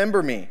and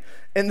remember me."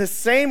 In the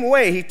same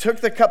way, he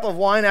took the cup of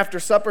wine after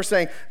supper,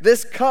 saying,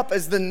 "This cup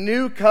is the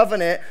new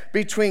covenant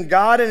between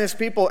God and his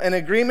people, an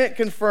agreement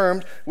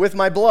confirmed with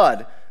my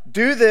blood.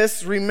 Do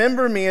this,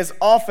 remember me as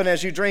often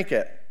as you drink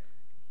it."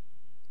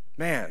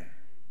 Man.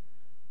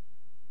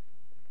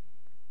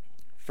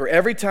 For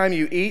every time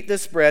you eat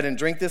this bread and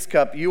drink this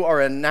cup, you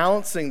are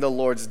announcing the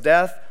Lord's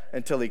death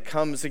until he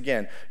comes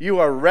again. You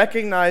are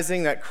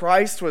recognizing that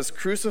Christ was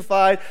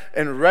crucified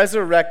and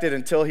resurrected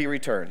until he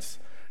returns.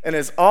 And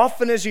as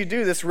often as you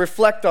do this,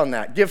 reflect on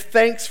that. Give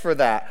thanks for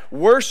that.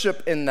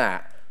 Worship in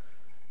that.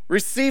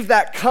 Receive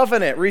that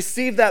covenant.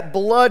 Receive that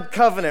blood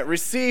covenant.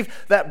 Receive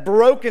that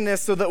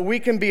brokenness so that we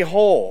can be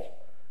whole.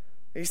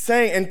 He's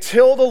saying,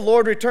 until the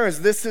Lord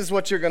returns, this is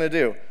what you're going to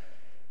do.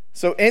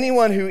 So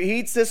anyone who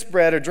eats this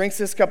bread or drinks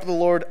this cup of the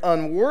Lord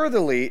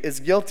unworthily is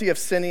guilty of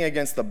sinning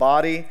against the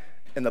body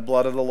and the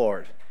blood of the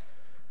Lord.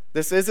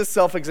 This is a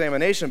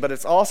self-examination, but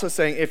it's also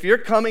saying if you're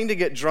coming to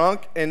get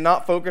drunk and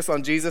not focus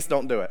on Jesus,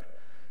 don't do it.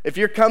 If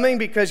you're coming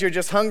because you're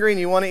just hungry and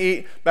you want to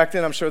eat, back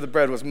then I'm sure the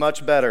bread was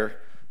much better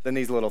than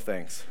these little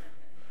things.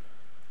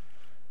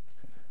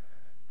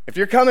 If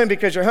you're coming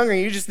because you're hungry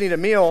and you just need a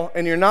meal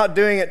and you're not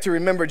doing it to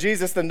remember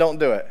Jesus, then don't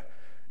do it.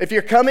 If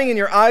you're coming and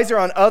your eyes are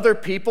on other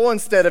people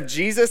instead of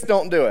Jesus,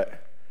 don't do it.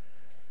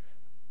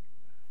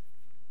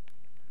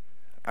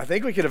 I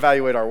think we could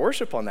evaluate our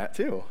worship on that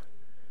too.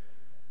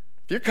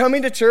 If you're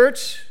coming to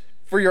church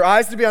for your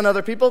eyes to be on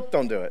other people,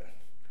 don't do it.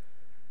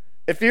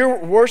 If you're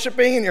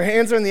worshiping and your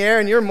hands are in the air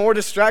and you're more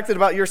distracted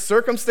about your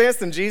circumstance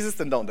than Jesus,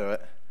 then don't do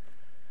it.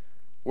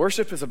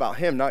 Worship is about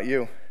him, not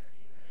you.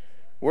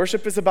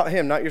 Worship is about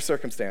him, not your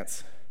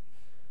circumstance.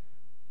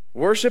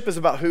 Worship is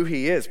about who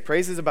he is.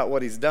 Praise is about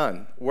what he's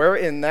done. Where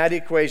in that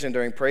equation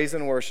during praise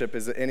and worship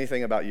is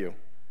anything about you?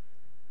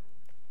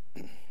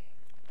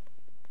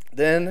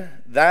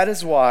 Then that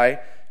is why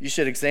you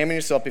should examine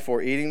yourself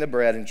before eating the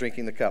bread and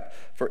drinking the cup.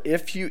 For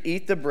if you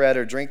eat the bread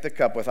or drink the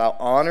cup without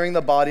honoring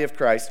the body of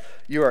Christ,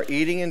 you are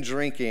eating and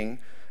drinking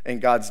in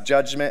God's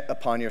judgment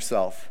upon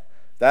yourself.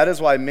 That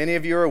is why many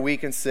of you are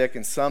weak and sick,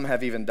 and some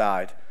have even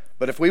died.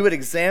 But if we would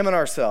examine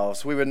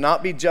ourselves, we would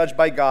not be judged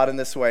by God in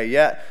this way.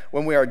 Yet,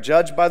 when we are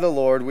judged by the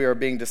Lord, we are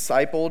being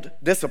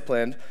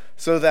disciplined,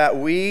 so that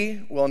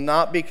we will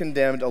not be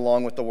condemned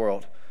along with the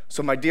world.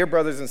 So my dear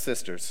brothers and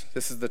sisters,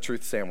 this is the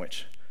truth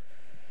sandwich.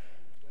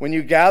 When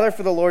you gather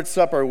for the Lord's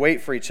Supper, wait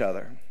for each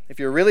other. If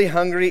you're really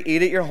hungry,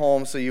 eat at your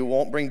home so you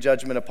won't bring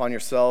judgment upon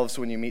yourselves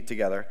when you meet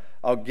together.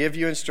 I'll give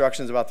you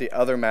instructions about the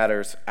other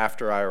matters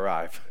after I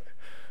arrive.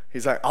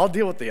 He's like, I'll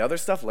deal with the other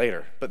stuff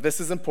later, but this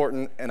is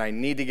important and I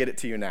need to get it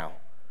to you now.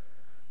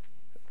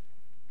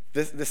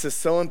 This is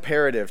so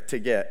imperative to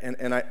get.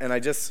 And I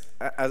just,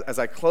 as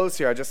I close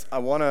here, I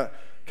want to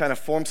kind of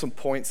form some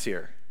points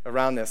here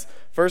around this.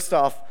 First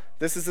off,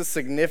 this is a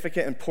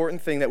significant,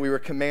 important thing that we were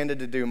commanded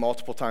to do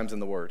multiple times in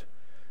the Word.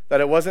 That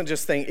it wasn't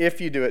just saying,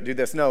 if you do it, do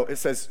this. No, it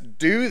says,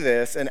 do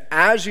this, and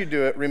as you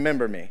do it,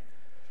 remember me.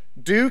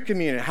 Do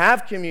communion,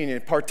 have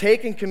communion,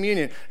 partake in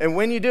communion, and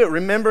when you do it,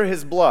 remember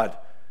his blood.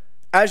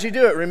 As you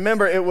do it,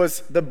 remember it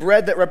was the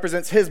bread that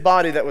represents his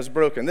body that was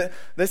broken.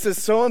 This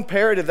is so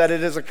imperative that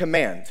it is a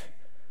command.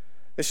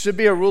 This should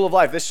be a rule of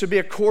life. This should be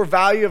a core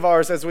value of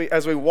ours as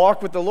we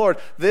walk with the Lord.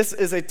 This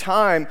is a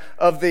time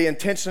of the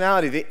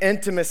intentionality, the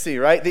intimacy,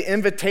 right? The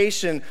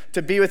invitation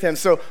to be with him.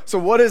 So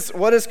what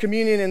is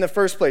communion in the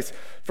first place?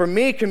 For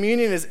me,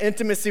 communion is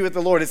intimacy with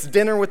the Lord. It's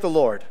dinner with the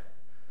Lord.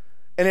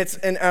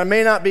 And I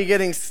may not be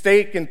getting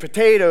steak and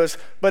potatoes,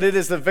 but it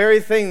is the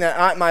very thing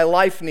that my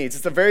life needs.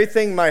 It's the very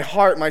thing my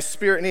heart, my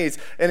spirit needs.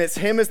 And it's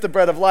him as the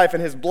bread of life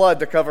and his blood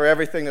to cover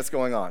everything that's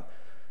going on.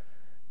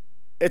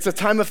 It's a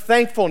time of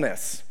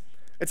thankfulness.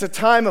 It's a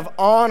time of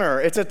honor.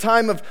 It's a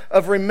time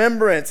of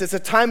remembrance. It's a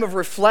time of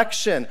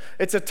reflection.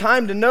 It's a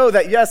time to know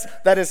that, yes,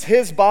 that is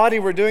his body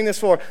we're doing this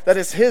for. That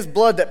is his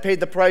blood that paid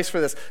the price for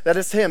this. That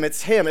is him.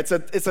 It's him. It's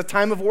a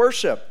time of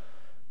worship.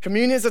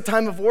 Communion is a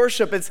time of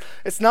worship.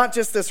 It's not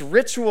just this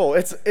ritual.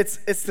 It's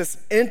this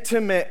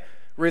intimate,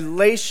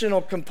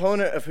 relational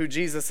component of who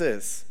Jesus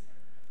is.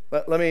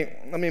 Let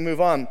me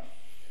move on.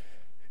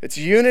 It's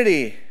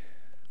unity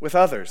with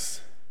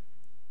others.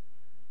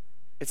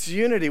 It's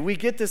unity. We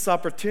get this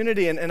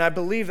opportunity, and I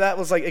believe that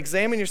was like,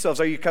 examine yourselves.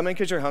 Are you coming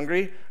because you're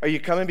hungry? Are you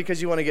coming because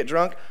you want to get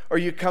drunk? Or are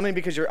you coming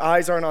because your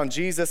eyes aren't on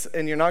Jesus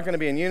and you're not going to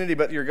be in unity,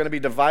 but you're going to be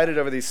divided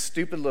over these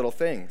stupid little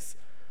things?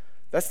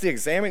 That's the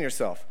examine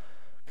yourself.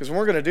 Because when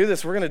we're going to do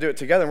this, we're going to do it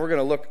together, and we're going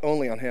to look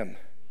only on him.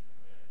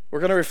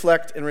 We're going to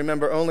reflect and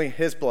remember only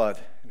his blood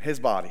and his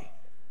body.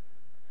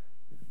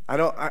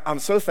 I'm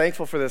so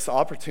thankful for this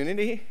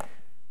opportunity,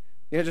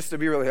 just to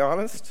be really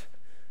honest,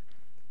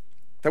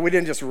 that we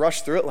didn't just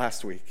rush through it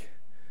last week.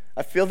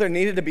 I feel there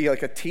needed to be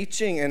like a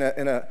teaching and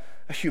a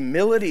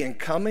humility and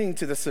coming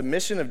to the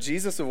submission of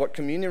Jesus of what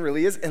communion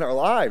really is in our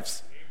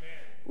lives. Amen.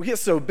 We get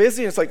so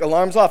busy, it's like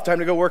alarms off, time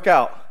to go work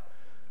out.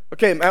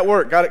 Okay, I'm at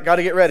work, got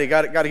to get ready,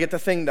 got to get the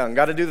thing done,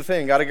 got to do the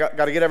thing, got to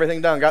get everything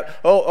done.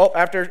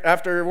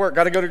 After work,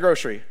 got to go to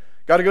grocery,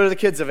 got to go to the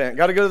kids event,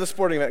 got to go to the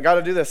sporting event, got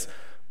to do this.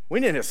 We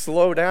need to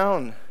slow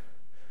down.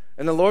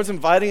 And the Lord's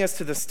inviting us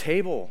to this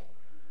table.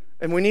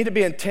 And we need to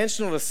be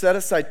intentional to set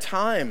aside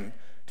time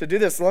to do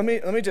this. Let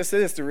me just say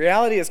this. The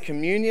reality is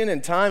communion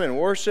and time and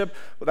worship,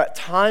 that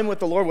time with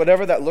the Lord,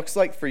 whatever that looks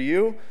like for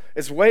you,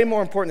 is way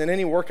more important than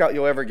any workout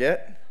you'll ever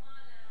get.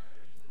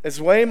 It's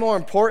way more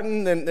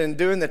important than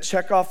doing the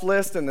checkoff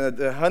list and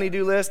the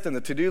honey-do list and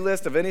the to-do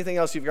list of anything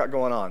else you've got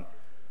going on.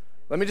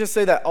 Let me just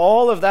say that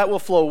all of that will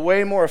flow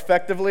way more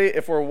effectively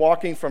if we're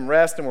walking from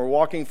rest and we're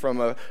walking from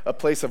a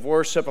place of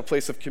worship, a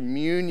place of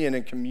communion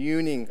and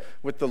communing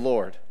with the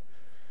Lord.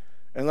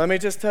 And let me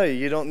just tell you,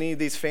 you don't need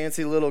these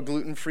fancy little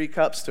gluten-free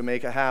cups to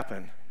make it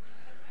happen.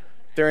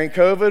 During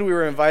COVID, we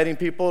were inviting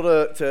people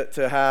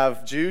to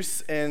have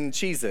juice and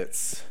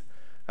Cheez-Its.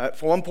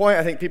 At one point,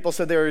 I think people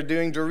said they were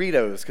doing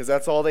Doritos because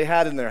that's all they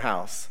had in their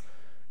house.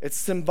 It's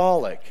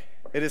symbolic.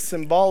 It is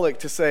symbolic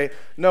to say,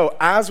 no,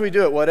 as we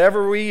do it,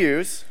 whatever we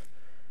use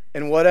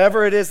and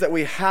whatever it is that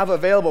we have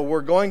available,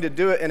 we're going to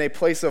do it in a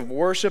place of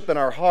worship in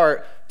our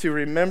heart to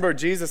remember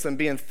Jesus and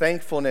be in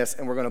thankfulness,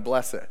 and we're going to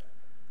bless it.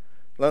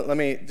 Let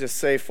me just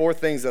say 4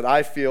 things that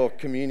I feel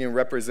communion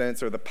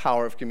represents, or the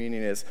power of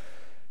communion is: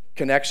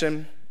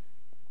 connection,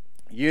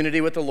 unity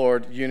with the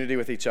Lord, unity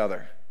with each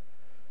other.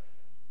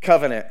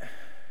 Covenant,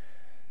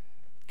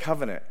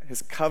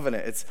 his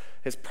covenant.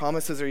 His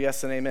promises are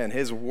yes and amen.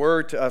 His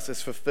word to us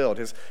is fulfilled.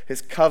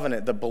 His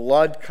covenant, the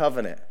blood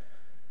covenant,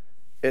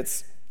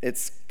 it's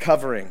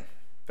covering.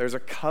 There's a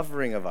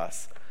covering of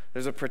us.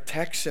 There's a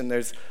protection.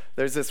 There's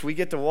this, we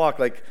get to walk.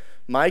 Like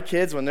my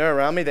kids, when they're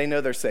around me, they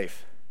know they're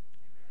safe.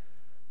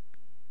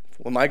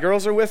 When my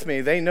girls are with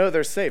me, they know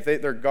they're safe.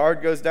 Their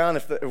guard goes down.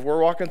 If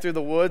we're walking through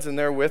the woods and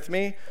they're with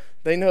me,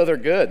 they know they're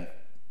good,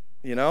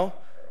 All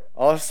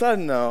of a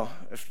sudden, though,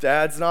 if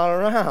Dad's not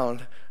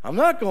around, I'm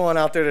not going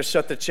out there to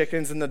shut the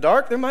chickens in the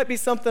dark. There might be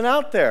something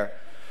out there.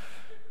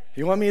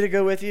 You want me to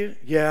go with you?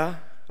 Yeah,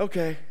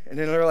 okay. And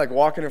then they're like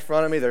walking in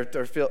front of me.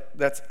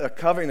 That's a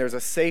covering. There's a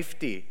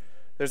safety.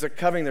 There's a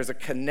covering. There's a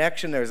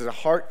connection. There's a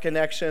heart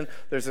connection.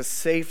 There's a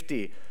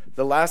safety.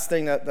 The last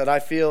thing that I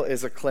feel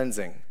is a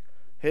cleansing.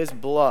 His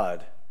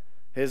blood,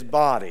 his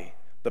body,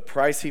 the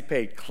price he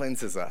paid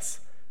cleanses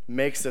us,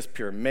 makes us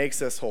pure, makes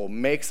us whole,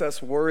 makes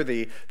us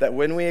worthy, that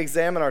when we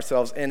examine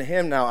ourselves, in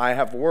him now I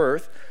have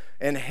worth,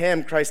 in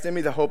him, Christ in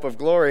me, the hope of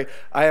glory,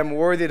 I am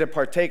worthy to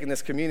partake in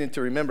this communion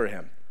to remember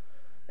him.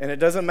 And it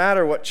doesn't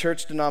matter what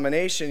church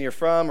denomination you're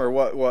from or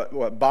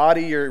what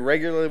body you're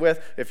regularly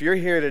with. If you're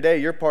here today,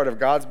 you're part of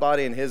God's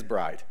body and his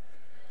bride.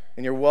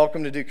 And you're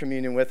welcome to do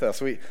communion with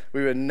us. We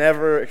would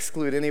never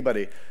exclude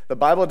anybody. The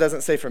Bible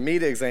doesn't say for me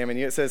to examine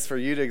you. It says for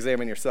you to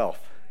examine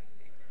yourself.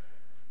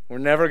 We're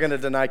never going to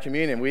deny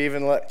communion. We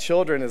even let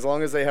children, as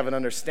long as they have an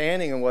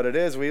understanding of what it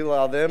is, we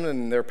allow them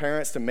and their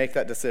parents to make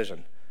that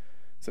decision.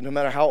 So no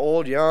matter how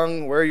old,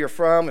 young, where you're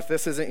from, if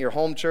this isn't your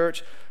home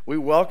church, we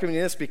welcome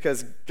you this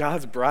because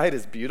God's bride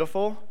is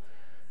beautiful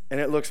and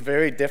it looks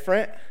very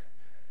different.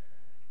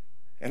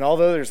 And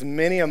although there's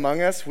many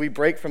among us, we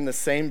break from the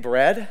same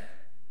bread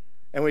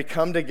and we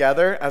come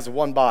together as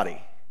one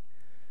body.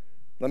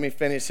 Let me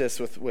finish this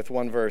with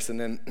one verse, and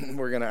then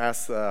we're going to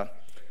ask the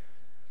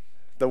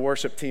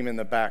worship team in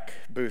the back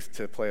booth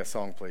to play a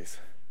song, please.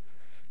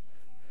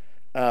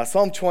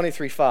 Psalm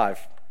 23:5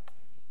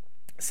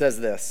 says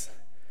this,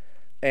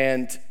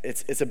 and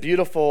it's a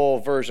beautiful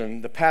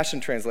version, the Passion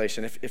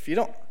Translation. If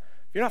you're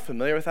not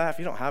familiar with that, if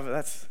you don't have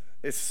it,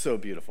 it's so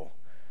beautiful.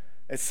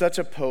 It's such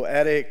a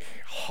poetic,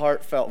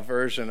 heartfelt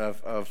version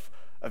of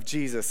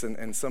Jesus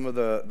and some of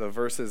the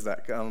verses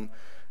that come.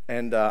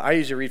 And I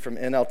usually read from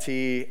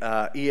NLT.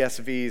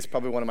 ESV is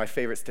probably one of my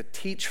favorites to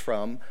teach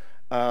from.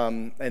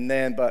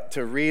 But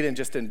to read and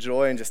just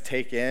enjoy and just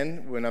take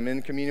in when I'm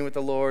in communion with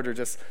the Lord, or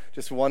just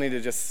wanting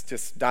to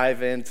just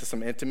dive into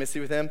some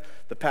intimacy with him,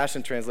 the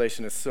Passion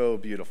Translation is so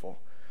beautiful.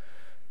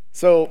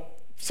 So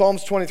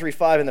Psalms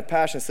 23:5 in the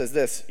Passion says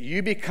this: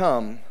 "You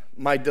become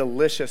my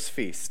delicious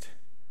feast."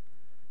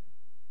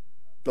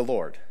 The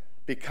Lord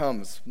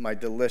becomes my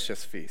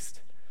delicious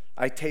feast.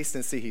 I taste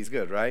and see he's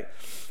good, right?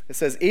 It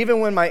says, "Even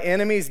when my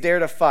enemies dare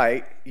to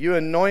fight, you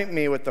anoint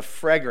me with the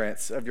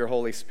fragrance of your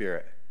Holy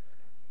Spirit.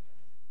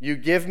 You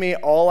give me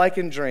all I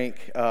can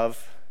drink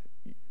of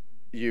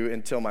you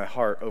until my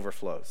heart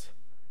overflows."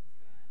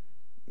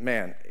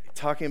 Man,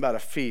 talking about a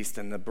feast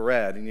and the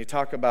bread, and you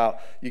talk about,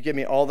 you give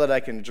me all that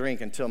I can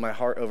drink until my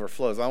heart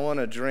overflows. I want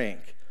to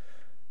drink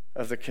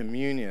of the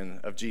communion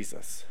of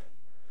Jesus.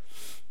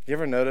 You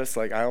ever notice,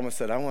 like I almost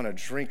said, I want to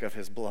drink of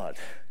his blood.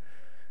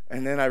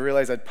 And then I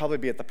realized I'd probably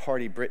be at the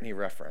party Brittany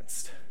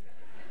referenced.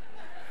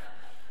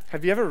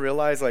 Have you ever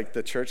realized, like,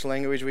 the church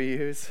language we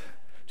use?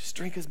 Just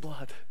drink his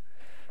blood.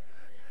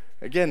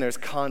 Again, there's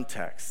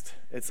context.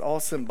 It's all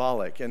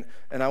symbolic. And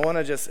I want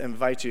to just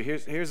invite you.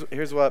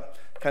 Here's what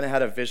kind of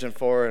had a vision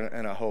for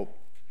and a hope.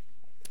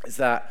 Is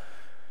that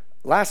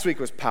last week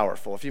was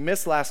powerful. If you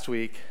missed last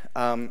week,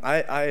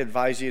 I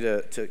advise you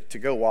to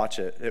go watch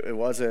it. It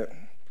wasn't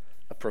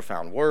a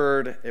profound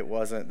word. It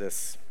wasn't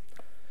this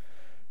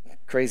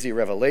crazy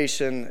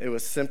revelation. It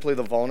was simply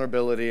the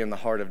vulnerability in the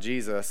heart of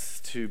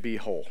Jesus to be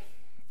whole.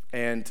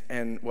 And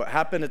what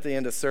happened at the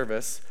end of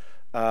service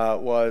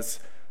was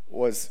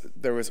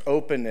there was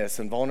openness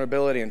and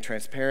vulnerability and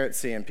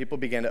transparency, and people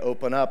began to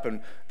open up.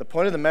 And the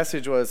point of the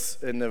message was,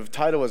 and the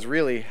title was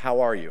really, "How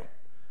are you?"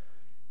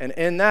 And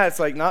in that, it's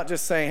like not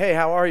just saying, "Hey,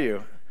 how are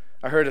you?"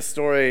 I heard a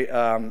story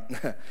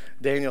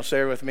Daniel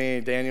shared with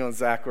me. Daniel and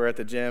Zach were at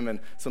the gym, and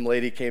some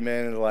lady came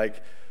in and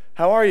like,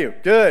 "How are you?"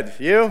 "Good."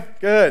 "You?"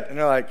 "Good." And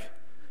they're like,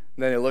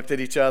 and then they looked at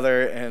each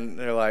other and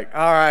they're like,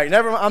 "All right,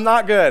 I'm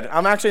not good.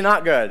 I'm actually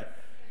not good."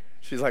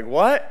 She's like,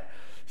 "What?"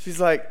 She's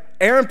like,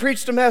 "Aaron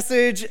preached a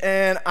message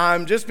and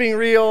I'm just being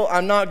real.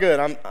 I'm not good.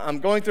 I'm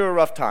going through a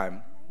rough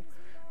time."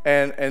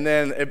 And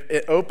then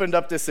it opened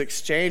up this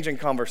exchange and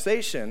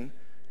conversation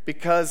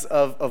because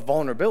of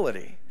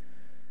vulnerability.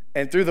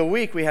 And through the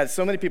week, we had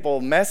so many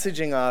people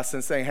messaging us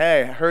and saying,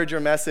 "Hey, I heard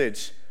your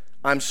message.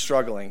 I'm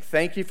struggling.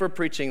 Thank you for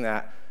preaching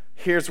that.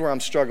 Here's where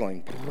I'm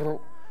struggling."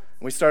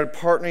 We started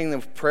partnering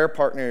with prayer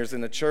partners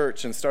in the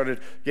church and started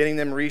getting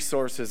them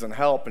resources and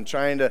help and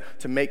trying to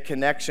make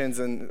connections.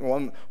 And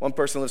one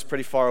person lives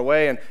pretty far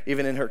away, and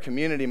even in her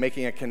community,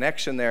 making a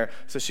connection there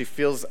so she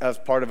feels as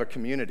part of a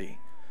community.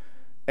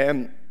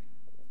 And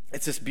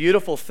it's this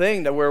beautiful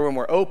thing that when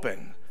we're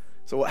open.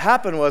 So what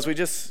happened was we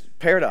just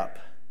paired up.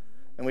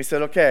 And we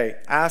said, "Okay,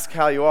 ask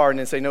how you are," and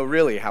then say, "No,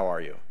 really, how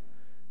are you?"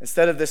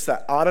 Instead of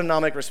that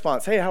autonomic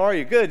response, "Hey, how are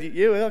you?" "Good."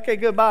 "You?" "Okay,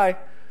 good, bye."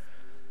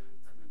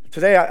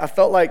 Today, I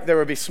felt like there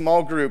would be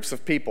small groups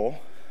of people,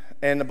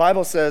 and the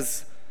Bible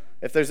says,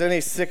 if there's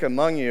any sick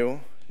among you,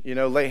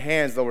 lay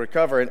hands, they'll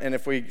recover. And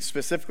if we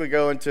specifically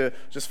go into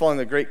just following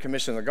the Great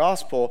Commission of the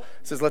gospel,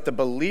 it says, let the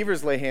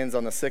believers lay hands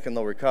on the sick and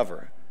they'll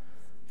recover.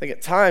 I think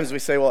at times we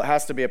say, well, it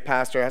has to be a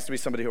pastor, it has to be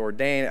somebody who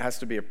ordained, it has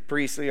to be a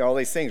priest, all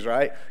these things,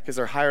 right? Because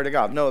they're hired of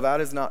God. No,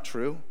 that is not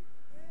true.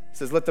 It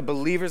says, let the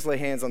believers lay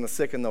hands on the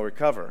sick and they'll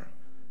recover.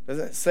 It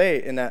doesn't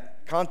say in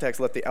that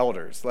context, let the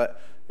elders,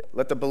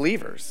 let the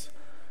believers.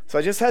 So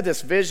I just had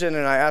this vision,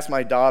 and I asked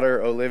my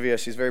daughter, Olivia,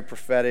 she's very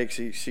prophetic,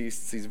 she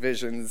sees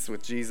visions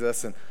with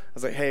Jesus, and I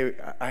was like, hey,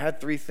 I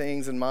had 3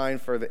 things in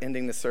mind for the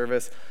ending the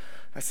service.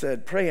 I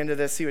said, pray into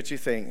this, see what you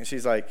think. And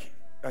she's like,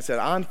 I said,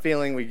 I'm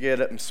feeling we get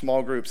it in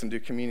small groups and do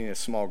communion in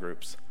small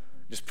groups.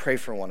 Just pray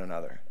for one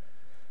another.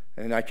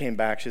 And then I came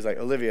back, she's like,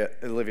 Olivia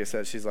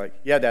said, she's like,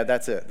 yeah, Dad,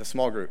 that's it, the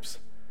small groups.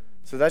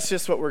 So that's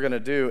just what we're going to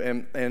do,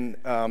 and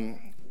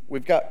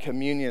we've got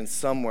communion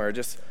somewhere.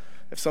 Just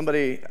If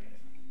somebody,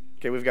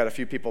 okay, we've got a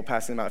few people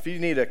passing them out. If you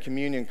need a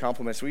communion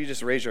compliments, will you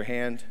just raise your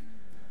hand?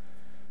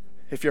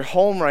 If you're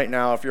home right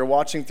now, if you're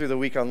watching through the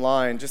week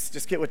online,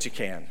 just get what you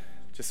can.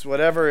 Just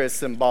whatever is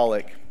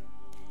symbolic.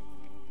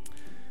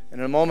 And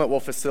in a moment, we'll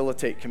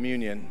facilitate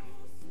communion.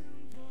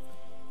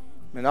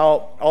 And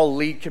I'll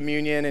lead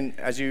communion and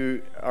as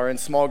you are in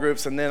small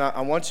groups. And then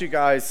I want you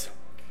guys,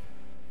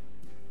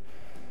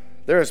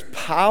 there is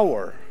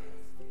power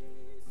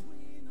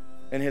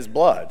in his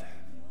blood.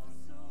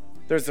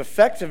 There's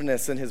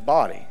effectiveness in his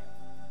body.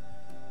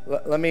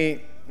 Let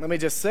me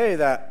just say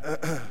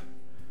that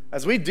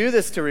as we do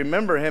this to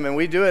remember him, and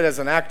we do it as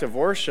an act of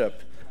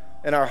worship,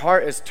 and our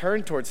heart is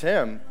turned towards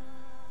him,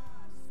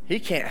 he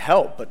can't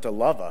help but to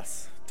love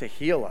us, to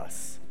heal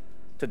us,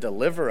 to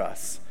deliver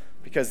us,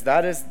 because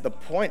that is the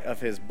point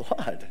of his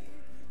blood.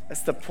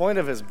 That's the point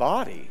of his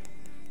body.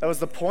 That was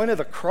the point of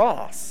the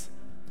cross.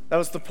 That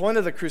was the point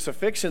of the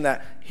crucifixion,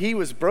 that he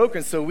was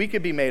broken so we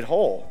could be made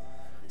whole.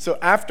 So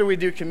after we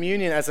do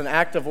communion as an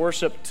act of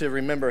worship to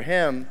remember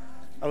him,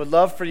 I would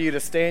love for you to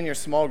stay in your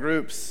small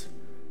groups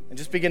and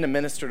just begin to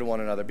minister to one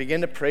another.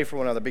 Begin to pray for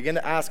one another. Begin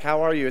to ask,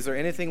 how are you? Is there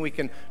anything we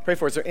can pray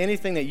for? Is there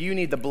anything that you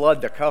need the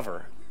blood to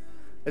cover?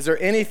 Is there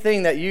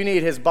anything that you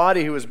need his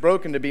body who was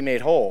broken to be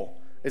made whole?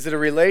 Is it a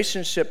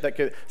relationship that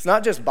could, it's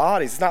not just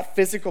bodies, it's not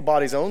physical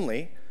bodies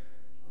only.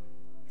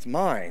 It's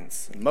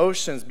minds,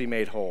 emotions be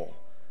made whole.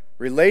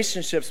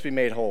 Relationships be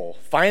made whole.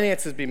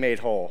 Finances be made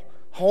whole.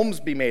 Homes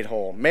be made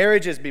whole.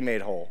 Marriages be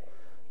made whole.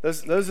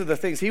 Those are the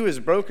things. He was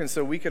broken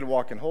so we could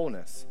walk in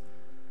wholeness.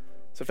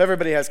 So if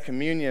everybody has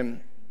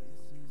communion,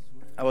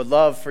 I would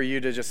love for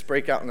you to just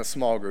break out into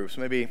small groups,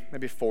 maybe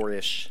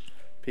 4-ish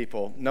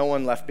people. No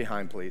one left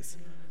behind, please.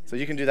 So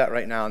you can do that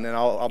right now, and then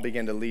I'll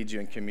begin to lead you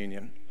in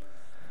communion.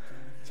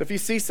 So if you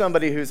see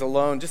somebody who's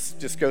alone,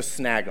 just go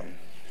snag them.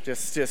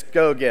 Just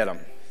go get them.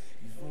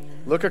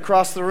 Look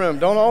across the room.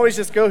 Don't always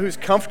just go who's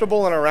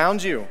comfortable and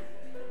around you.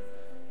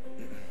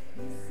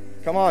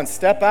 Come on,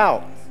 step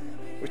out.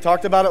 We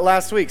talked about it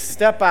last week.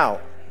 Step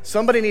out.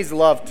 Somebody needs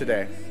love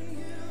today.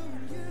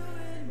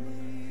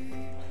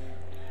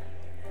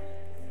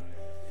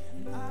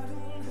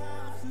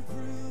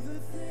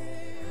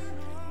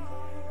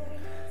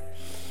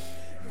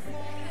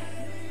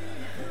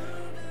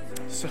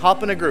 So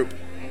hop in a group.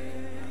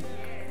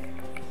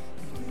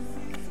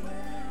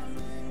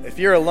 If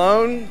you're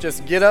alone,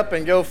 just get up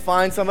and go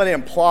find somebody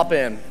and plop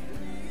in.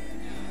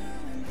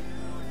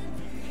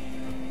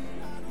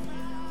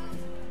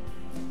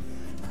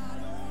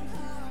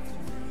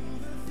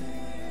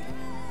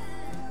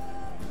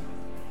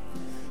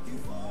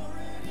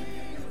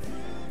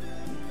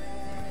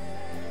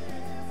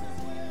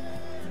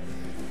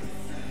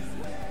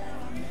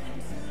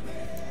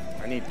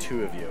 I need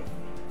 2 of you.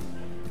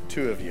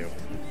 2 of you.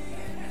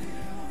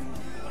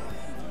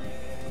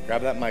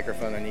 Grab that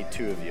microphone. I need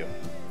 2 of you.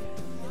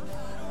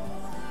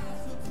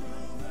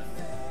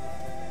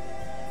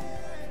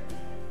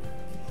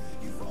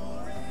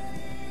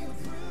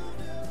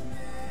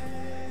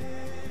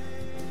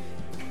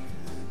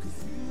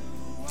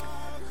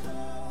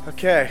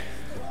 Okay.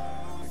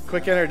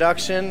 Quick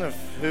introduction of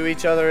who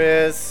each other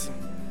is.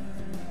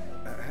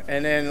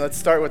 And then let's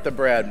start with the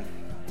bread.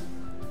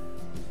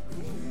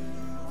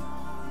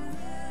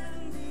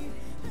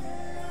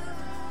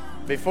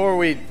 Before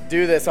we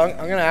do this, I'm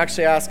going to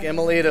actually ask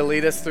Emily to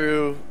lead us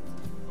through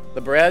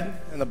the bread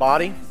and the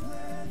body.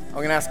 I'm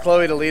going to ask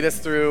Chloe to lead us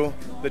through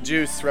the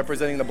juice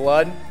representing the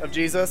blood of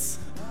Jesus.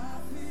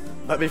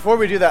 But before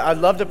we do that, I'd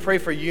love to pray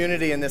for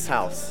unity in this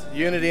house,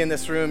 unity in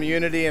this room,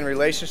 unity in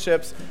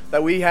relationships,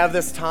 that we have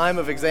this time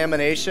of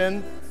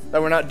examination,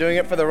 that we're not doing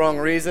it for the wrong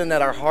reason,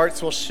 that our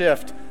hearts will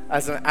shift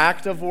as an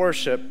act of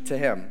worship to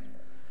him.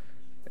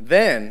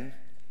 Then,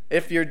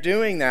 if you're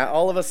doing that,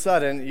 all of a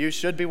sudden, you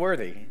should be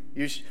worthy.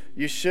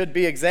 You should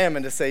be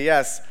examined to say,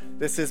 yes,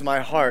 this is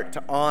my heart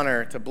to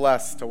honor, to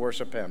bless, to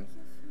worship him.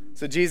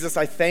 So Jesus,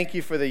 I thank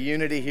you for the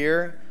unity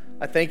here.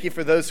 I thank you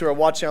for those who are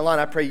watching online.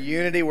 I pray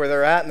unity where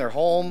they're at in their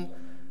home,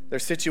 their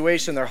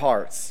situation, their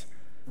hearts.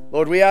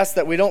 Lord, we ask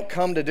that we don't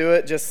come to do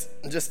it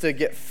just to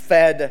get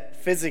fed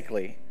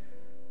physically.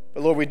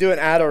 But Lord, we do it in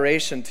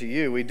adoration to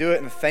you. We do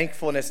it in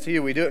thankfulness to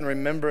you. We do it in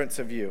remembrance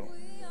of you.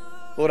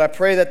 Lord, I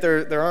pray that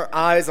there aren't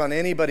eyes on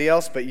anybody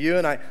else but you.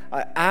 And I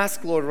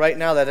ask, Lord, right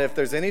now that if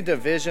there's any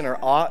division or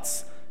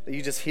oughts, that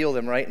you just heal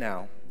them right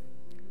now.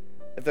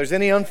 If there's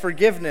any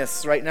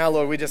unforgiveness right now,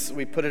 Lord,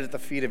 we put it at the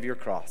feet of your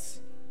cross.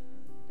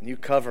 And you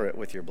cover it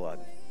with your blood.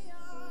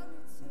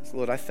 So,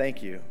 Lord, I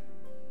thank you.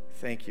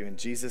 Thank you in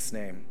Jesus'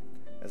 name.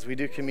 As we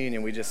do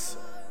communion, we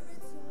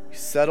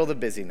settle the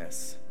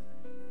busyness.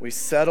 We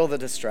settle the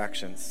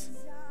distractions.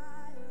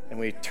 And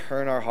we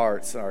turn our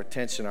hearts, our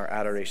attention, our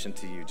adoration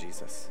to you,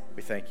 Jesus.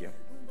 We thank you.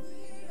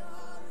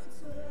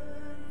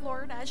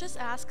 Lord, I just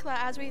ask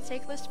that as we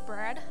take this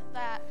bread,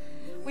 that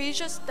we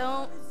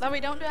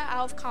don't do it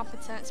out of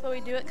competence, but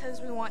we do it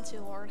because we want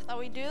to, Lord. That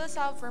we do this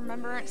out of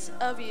remembrance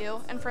of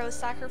you and for the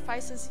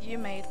sacrifices you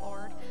made,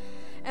 Lord.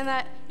 And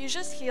that you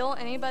just heal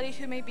anybody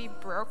who may be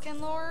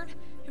broken, Lord,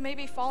 who may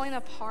be falling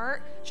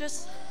apart.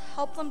 Just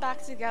help them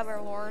back together,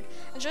 Lord,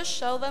 and just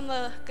show them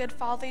the good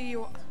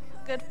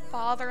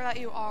father that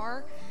you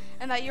are,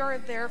 and that you are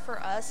there for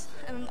us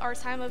in our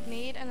time of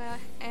need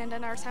and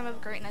in our time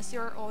of greatness. You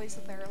are always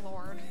there,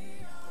 Lord.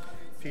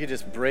 If you could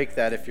just break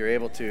that, if you're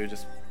able to,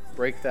 just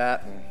break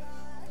that. And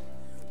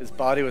his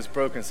body was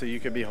broken so you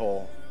could be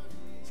whole.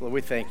 So Lord,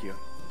 we thank you.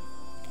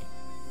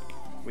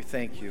 We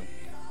thank you.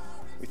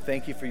 We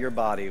thank you for your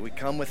body. We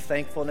come with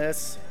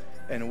thankfulness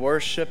and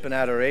worship and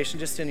adoration,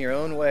 just in your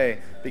own way.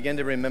 Begin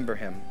to remember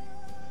him.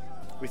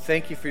 We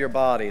thank you for your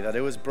body, that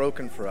it was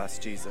broken for us,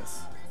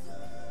 Jesus.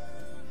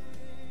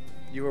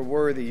 You are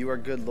worthy. You are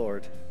good,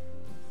 Lord.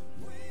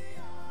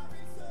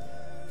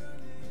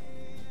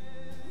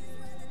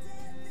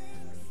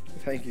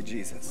 Thank you,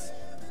 Jesus.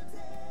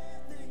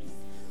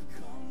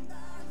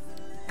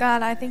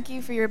 God, I thank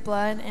you for your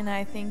blood, and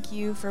I thank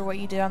you for what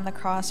you did on the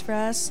cross for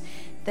us,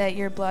 that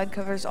your blood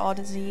covers all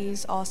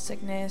disease, all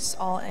sickness,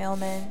 all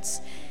ailments,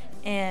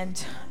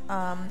 and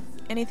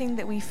anything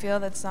that we feel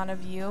that's not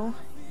of you.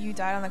 You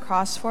died on the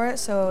cross for it,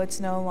 so it's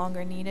no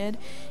longer needed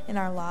in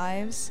our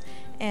lives.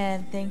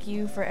 And thank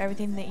you for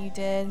everything that you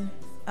did.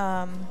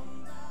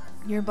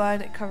 Your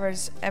blood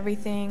covers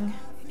everything,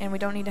 and we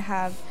don't need to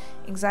have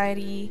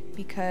anxiety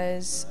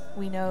because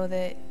we know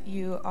that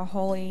you are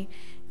holy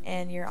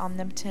and you're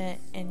omnipotent,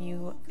 and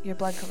your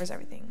blood covers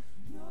everything.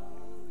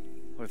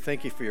 Lord,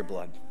 thank you for your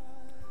blood.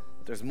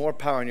 There's more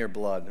power in your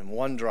blood in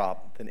one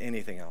drop than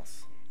anything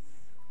else.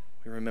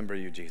 We remember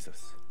you,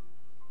 Jesus.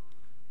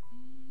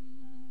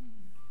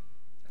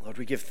 Lord,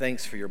 we give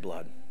thanks for your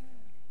blood.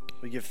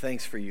 We give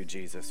thanks for you,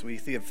 Jesus. We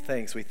give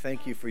thanks. We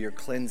thank you for your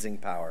cleansing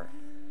power,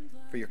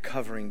 for your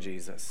covering,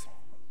 Jesus,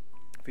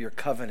 for your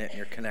covenant and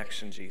your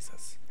connection,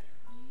 Jesus.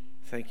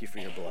 Thank you for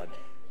your blood.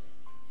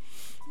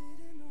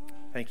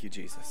 Thank you,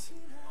 Jesus.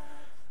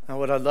 Now,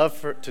 what I'd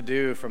love to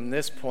do from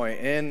this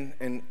point in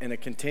a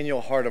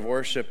continual heart of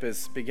worship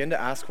is begin to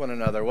ask one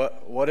another,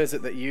 what is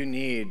it that you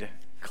need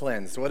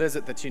cleansed? What is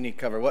it that you need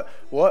covered?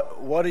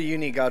 What do you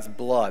need God's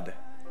blood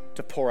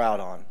to pour out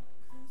on?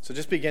 So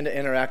just begin to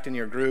interact in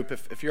your group.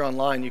 If you're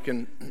online, you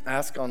can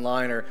ask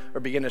online or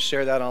begin to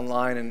share that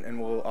online,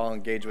 and I'll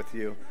engage with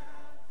you.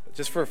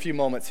 Just for a few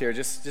moments here,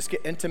 just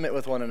get intimate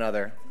with one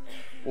another.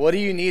 What do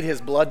you need his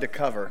blood to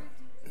cover?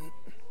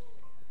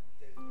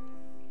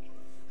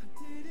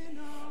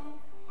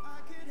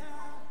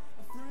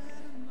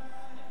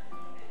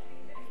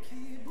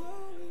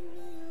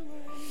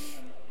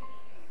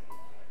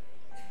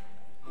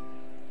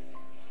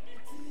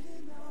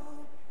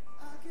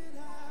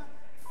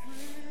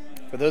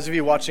 For those of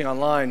you watching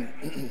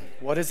online,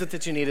 what is it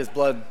that you need his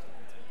blood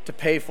to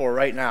pay for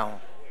right now?